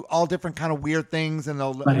Fish will do all different kind of weird things and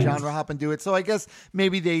they'll genre hop and do it. So I guess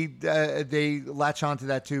maybe they latch on to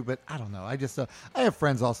that too, but I don't know. I have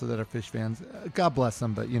friends also that are Fish fans. God bless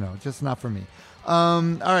them, but just not for me. All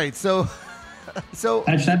right, so.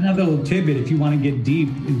 Actually, another little tidbit if you want to get deep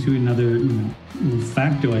into another little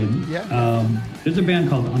factoid. Yeah. There's a band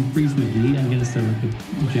called Unfreeze McGee. I guess they're like a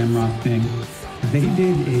jam rock thing. They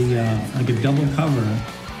did a double cover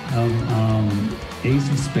of Ace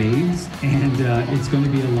of Spades, and it's going to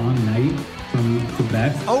be a long night from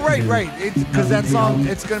Quebec. Oh, right. Because that song,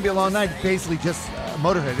 It's Going to Be a Long Night, basically just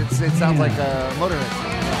Motorhead. It sounds like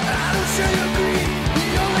Motorhead. I'm sure you agree. The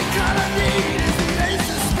only kind I need is the Ace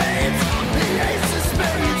of Spades. The Ace of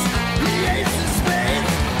Spades. The Ace of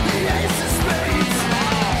Spades. The Ace of Spades.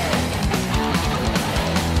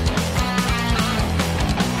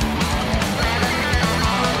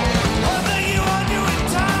 One thing you all knew in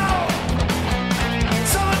town.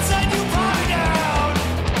 Someone said you party down.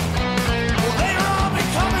 Well, they were all be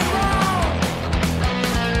coming round.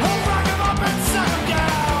 We'll rock 'em up and suck 'em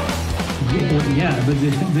down. Yeah, but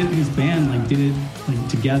this band did it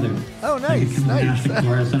together. Oh, nice, nice. A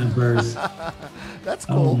chorus and a verse. That's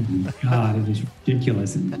cool. Oh my God, it is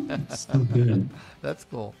ridiculous. It's so good. That's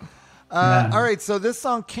cool. All right, so this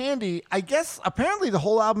song Candy, I guess apparently the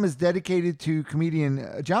whole album is dedicated to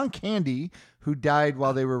comedian John Candy, who died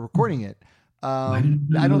while they were recording it. I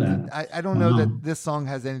don't know that this song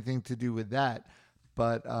has anything to do with that,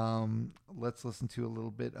 but let's listen to a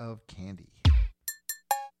little bit of Candy.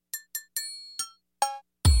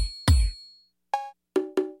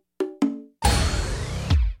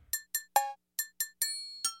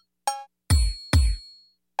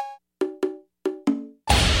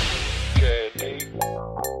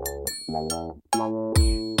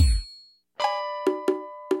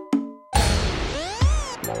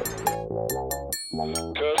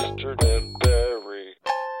 Custard and berry.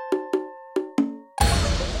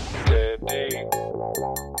 Candy.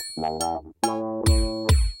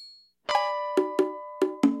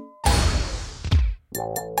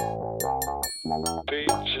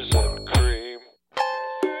 Peaches and cream.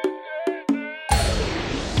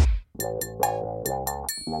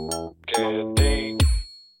 Candy.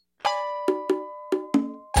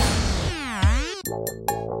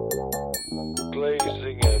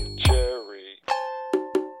 Glazing and cherry.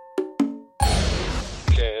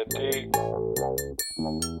 Candy.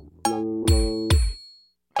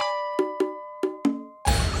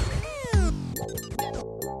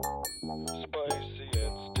 Spicy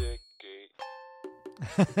and sticky.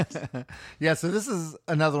 Yeah, so this is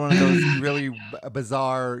another one of those really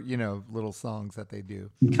bizarre, little songs that they do.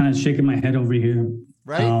 I'm kind of shaking my head over here.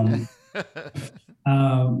 Right?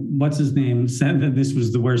 What's his name said that this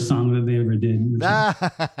was the worst song that they ever did.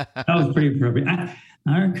 That was pretty appropriate. I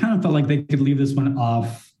kind of felt like they could leave this one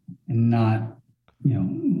off and not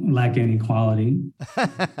lack any quality.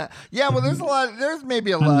 Yeah, well, there's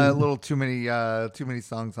maybe a little too many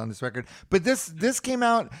songs on this record, but this came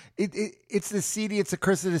out. It's the CD. It's a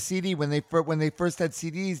curse of the CD. When they first had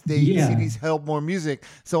CDs, CDs held more music.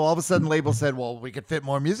 So all of a sudden, label said, "Well, we could fit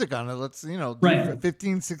more music on it. Let's do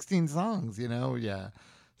 15, 16 songs." Yeah.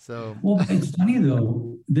 So well, it's funny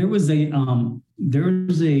though. There was a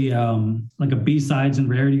like a B-sides and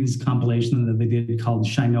rarities compilation that they did called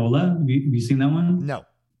Shinola. Have you seen that one? No.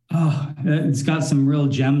 Oh, it's got some real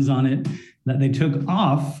gems on it that they took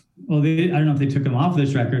off. Well, I don't know if they took them off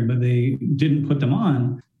this record, but they didn't put them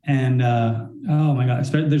on. And oh my God,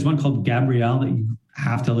 there's one called Gabrielle that you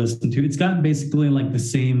have to listen to. It's got basically like the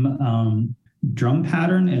same drum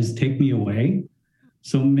pattern as Take Me Away.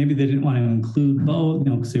 So maybe they didn't want to include both,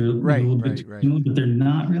 because they're a little bit too smooth, but they're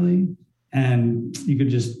not really. And you could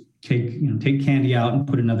just take Candy out and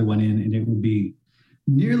put another one in, and it would be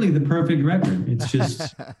nearly the perfect record. It's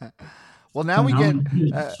just well, now we get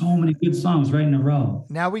so many good songs right in a row.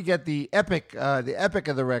 Now we get the epic of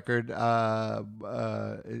the record,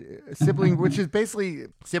 sibling, which is basically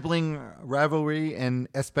sibling rivalry in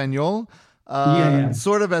Espanol.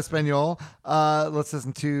 Sort of Espanol. Let's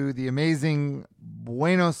listen to the amazing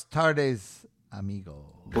Buenos Tardes, Amigo.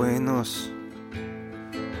 Buenos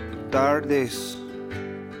tardes,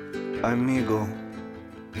 amigo.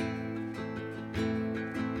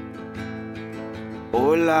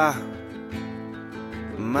 Hola,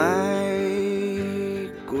 my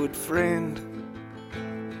good friend.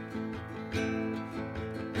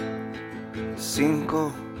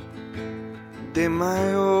 Cinco de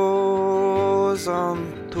Mayo's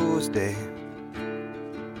on Tuesday,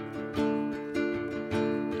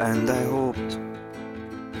 and I hoped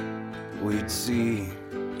we'd see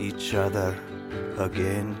each other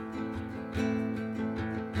again.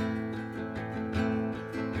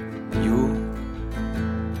 You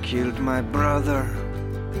killed my brother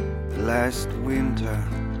last winter.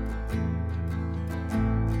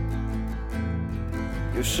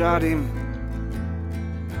 You shot him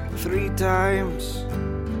 3 times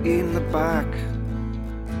in the back.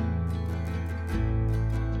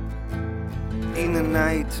 In the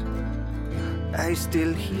night, I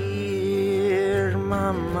still hear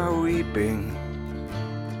Mama weeping.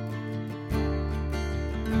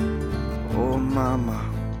 Oh, Mama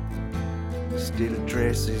still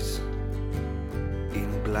dresses in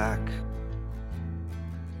black.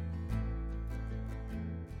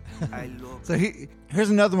 So here's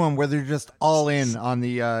another one where they're just all in on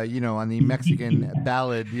the on the Mexican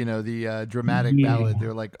ballad, the dramatic ballad.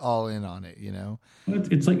 They're like all in on it,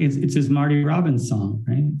 It's like it's his Marty Robbins song,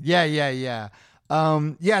 right? Yeah.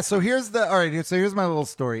 So here's my little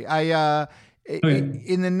story. In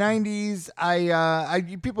the 90s,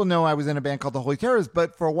 people know I was in a band called the Holy Terrors,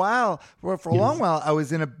 but for a long while, I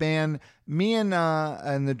was in a band. Me and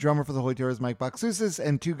the drummer for the Holy Terrors, Mike Boxusis,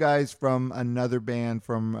 and 2 guys from another band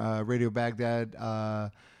from Radio Baghdad,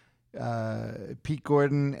 Pete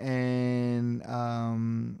Gordon and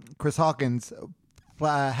Chris Hawkins,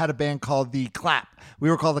 had a band called The Clap. We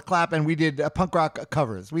were called The Clap, and we did punk rock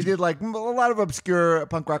covers. We did like a lot of obscure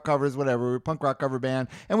punk rock covers, whatever. We were a punk rock cover band,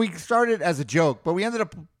 and we started as a joke, but we ended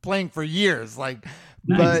up playing for years.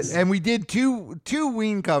 Nice. And we did two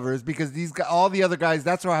Ween covers because these guys, all the other guys.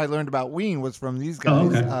 That's where I learned about Ween was from these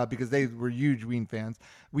guys because they were huge Ween fans.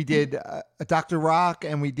 We did Dr. Rock,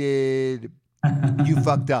 and we did You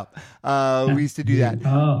Fucked Up. We used to do that.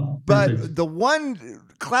 But the one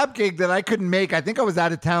Clap gig that I couldn't make, I think I was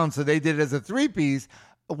out of town, so they did it as a 3-piece.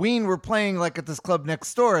 Ween were playing like at this club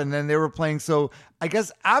next door, and then they were playing. So I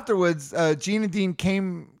guess afterwards, Gene and Dean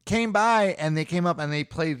came by, and they came up and they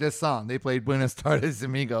played this song. They played Buenos Tardes,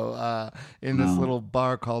 Amigo in this little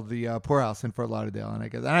bar called the Poorhouse in Fort Lauderdale, and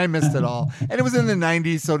I missed it all. And it was in the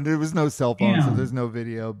 90s, so there was no cell phone, so there's no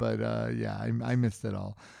video. But I missed it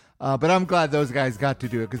all. But I'm glad those guys got to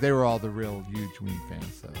do it because they were all the real huge Ween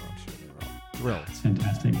fans, so I'm sure they were all thrilled. It's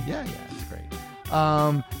fantastic. Yeah, it's great.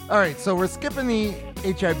 All right, so we're skipping the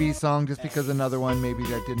HIB song just because another one maybe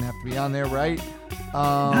that didn't have to be on there, right?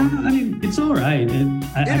 I mean, it's all right.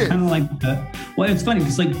 I kind of like well, it's funny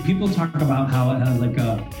because like people talk about how it has like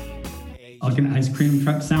an ice cream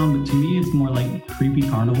truck sound, but to me it's more like Creepy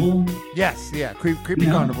Carnival. Yes, yeah, Creepy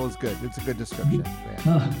Carnival is good. It's a good description,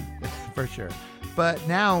 for sure. But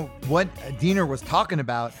now, what Diener was talking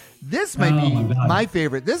about, this might be my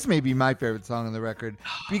favorite. This may be my favorite song on the record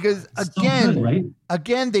because again,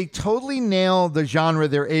 they totally nail the genre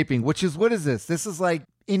they're aping. Which is what is this? This is like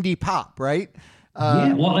indie pop, right?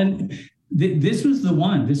 Yeah. Well, and this was the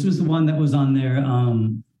one. This was the one that was on there.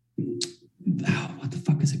 What the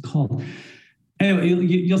fuck is it called? Anyway,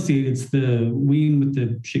 you'll see. It's the Ween with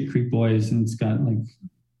the Shit Creek Boys, and it's got like.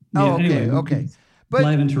 Oh, okay, anyway, okay. it's But-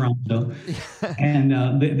 live in Toronto,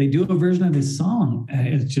 and they do a version of this song.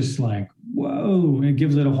 It's just like, whoa! It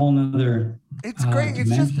gives it a whole nother. It's great. It's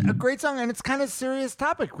just dimension. a great song, and it's kind of serious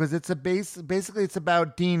topic because it's basically it's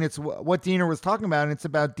about Dean. It's what Diener was talking about, and it's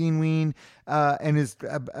about Dean Ween and his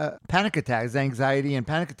panic attacks, anxiety, and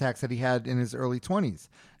panic attacks that he had in his early 20s,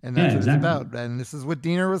 and that's Yeah, what exactly. it's about. And this is what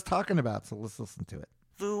Diener was talking about. So let's listen to it.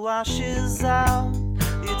 The wash is out,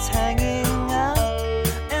 it's hanging out,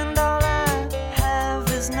 and all I have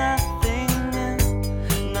is nothing,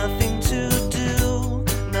 nothing to do,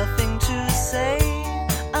 nothing to say.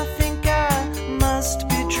 I think I must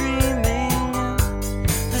be dreaming.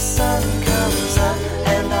 The sun comes up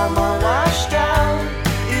and I'm all washed out.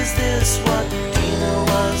 Is this what Dina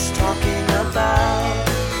was talking about?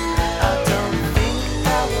 I don't think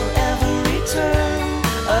I will ever return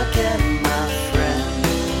again, my friend.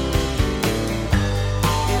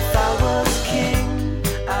 If I was king,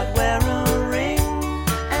 I'd wear a ring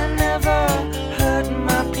and never hurt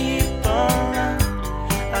my people.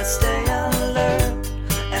 I'd stay alert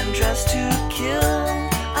and dress to kill.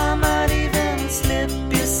 I might even slip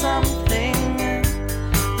you something.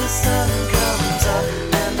 The sun comes up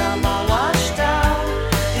and I'm all washed out.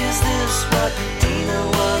 Is this what Dina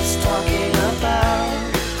was talking about?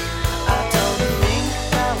 I don't think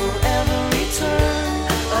I will ever return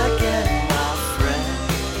again, my friend.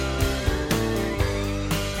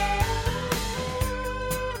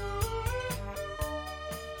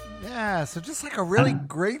 Yeah, so just like a really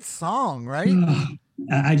great song, right?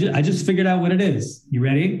 I just figured out what it is. You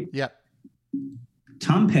ready? Yep.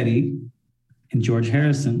 Tom Petty and George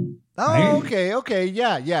Harrison. Oh, right? okay,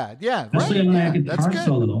 yeah. Especially right, on yeah, that that's guitar good.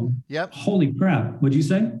 solo. Yep. Holy crap! What'd you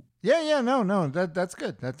say? Yeah, no, that's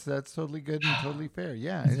good. That's totally good and totally fair.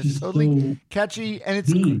 Yeah, It's it's just totally so catchy and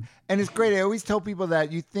it's great. I always tell people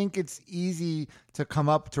that you think it's easy to come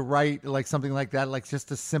up to write like something like that, like just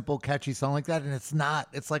a simple catchy song like that, and it's not.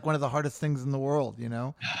 It's like one of the hardest things in the world, you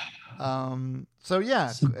know. So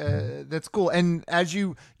yeah, that's cool. And as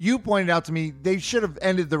you pointed out to me, they should have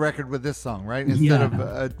ended the record with this song, right? Instead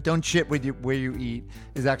of "Don't Shit Where You Eat"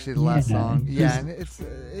 is actually the last song. Yeah, and it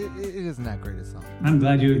isn't that great a song. I'm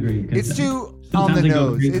glad you agree. 'cause It's too on sometimes the they go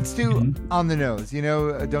nose. crazy. It's too on the nose. You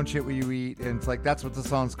know, "Don't Shit Where You Eat," and it's like that's what the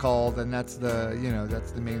song's called, and that's the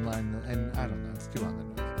that's the main line. And I don't know, it's too on the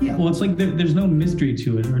nose. Yeah, well, it's like there's no mystery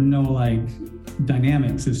to it or no like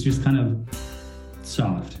dynamics. It's just kind of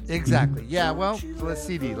soft. Exactly. Yeah. Well, the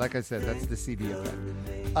CD, like I said, that's the CD effect.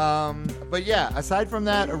 But yeah, aside from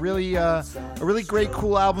that, a really great,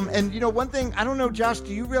 cool album. And one thing, I don't know, Josh,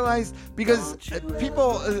 do you realize, because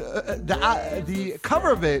people, the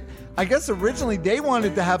cover of it, I guess originally they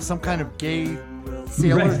wanted to have some kind of gay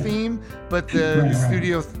sailor Right. theme, but the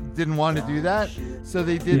studio didn't want to do that, so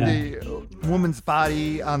they did the woman's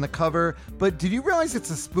body on the cover. But did you realize it's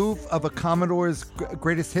a spoof of a Commodore's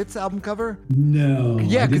Greatest Hits album cover? No.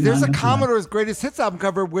 Yeah, I because did there's not a know that. Commodore's Greatest Hits album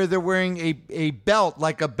cover where they're wearing a belt,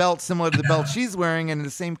 like a belt similar to the belt she's wearing, and the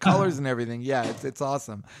same colors and everything. Yeah, it's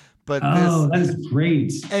awesome. But Oh, this, that is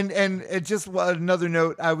great. and it just another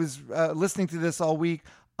note. I was listening to this all week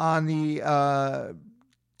on the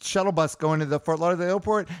shuttle bus going to the Fort Lauderdale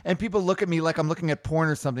airport, and people look at me like I'm looking at porn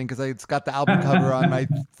or something because it's got the album cover on my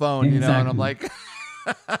phone, and I'm like.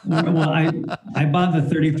 Well, I bought the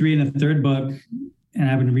 33 and a third book, and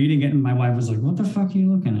I've been reading it, and my wife was like, "What the fuck are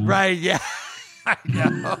you looking at?" Right? Yeah. I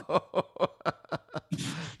know.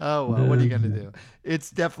 Oh well, what are you gonna do? It's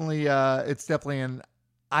definitely an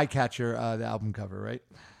eye catcher. The album cover, right?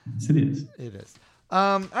 Yes, it is. It is.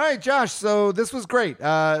 All right, Josh. So this was great.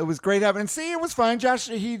 It was great having. And see, it was fine. Josh,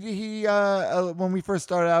 he when we first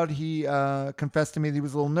started out, he confessed to me that he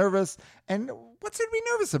was a little nervous. And what's it to be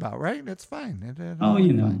nervous about, right? It's fine. Oh,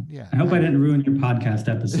 fine. Yeah. I hope I didn't ruin your podcast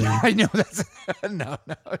episode. I know that's no,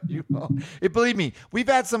 you won't. Believe me, we've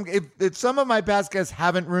had some. If some of my past guests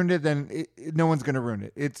haven't ruined it, then no one's going to ruin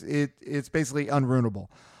it. It's basically unruinable.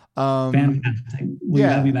 Fantastic. Will you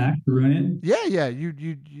have me back to ruin it? Yeah. You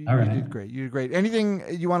All right. did great. You did great. Anything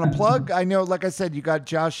you want to plug? I know, like I said, you got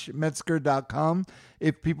joshmetzger.com.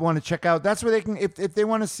 If people want to check out, that's where they can. If they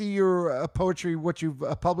want to see your poetry, what you've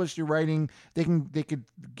published, your writing, they could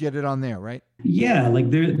get it on there, right? Yeah, like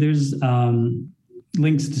there's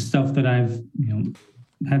links to stuff that I've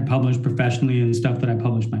had published professionally and stuff that I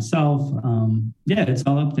published myself. Yeah, it's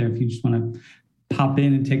all up there. If you just want to pop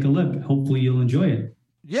in and take a look, hopefully you'll enjoy it.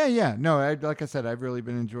 Yeah. No, like I said, I've really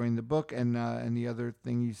been enjoying the book, and the other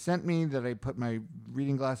thing you sent me that I put my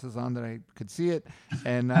reading glasses on that I could see it,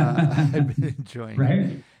 and I've been enjoying Right.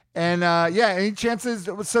 it. And any chances?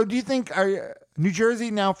 So, do you think New Jersey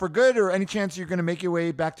now for good, or any chance you're going to make your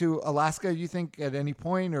way back to Alaska, you think, at any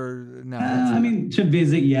point, or no? I mean, to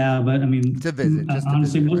visit, yeah, but I mean, to visit. Just to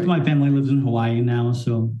honestly, visit, most right? of my family lives in Hawaii now,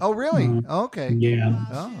 so. Oh, really? Okay. Yeah.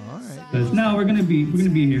 Oh, all right. But no, we're gonna be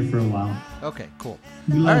here for a while. Okay, cool.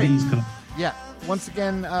 We love All right. the East Coast. Yeah. Once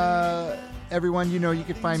again, everyone, you know, you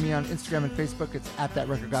can find me on Instagram and Facebook. It's at That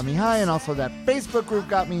Record Got Me High, and also that Facebook group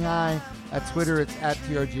Got Me High. At Twitter, it's at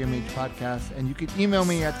TRGMH Podcast. And you can email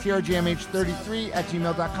me at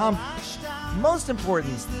trgmh33@gmail.com. Most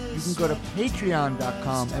important, you can go to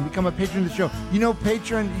patreon.com and become a patron of the show. You know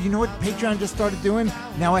Patreon, you know what Patreon just started doing?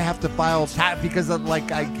 Now I have to file tax because of,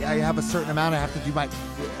 like, I have a certain amount. I have to do my,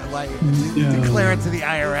 declare it to the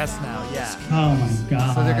IRS now. Yeah. Oh my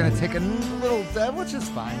God. So they're going to take a little, which is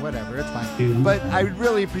fine, whatever, it's fine. Dude. But I would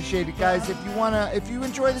really appreciate it, guys. If you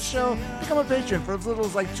enjoy the show, become a patron. For as little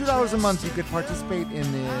as like $2 a month, you could participate in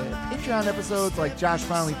the Patreon episodes like Josh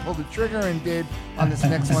finally pulled the trigger and did on this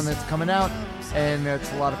next one that's coming out. And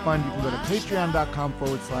it's a lot of fun. You can go to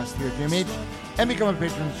patreon.com/TRGMH and become a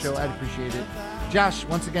patron of the show. I'd appreciate it. Josh,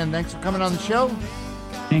 once again, thanks for coming on the show.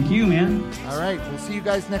 Thank you, man. All right, we'll see you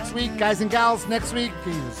guys next week. Guys and gals, next week.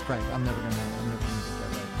 Jesus Christ, I'm never gonna do that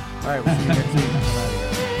right. All right, we'll see you next week. I'm out of here.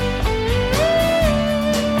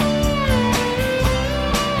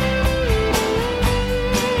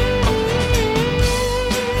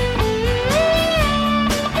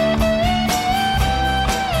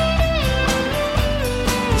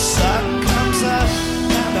 The sun comes up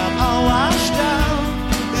and I'm all washed out.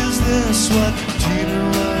 Is this what Tina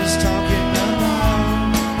was talking about?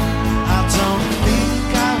 I don't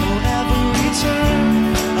think I will ever return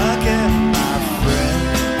again, my friend.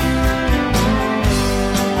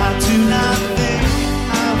 I do not think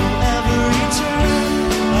I will ever return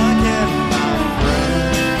again, my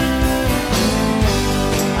friend.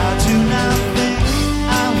 I do not think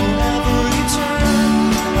I will ever return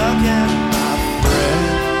again, my friend.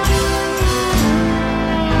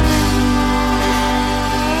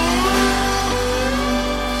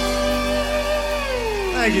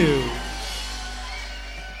 Thank you.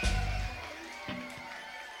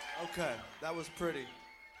 Okay, that was pretty.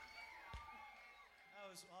 That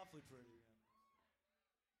was awfully pretty.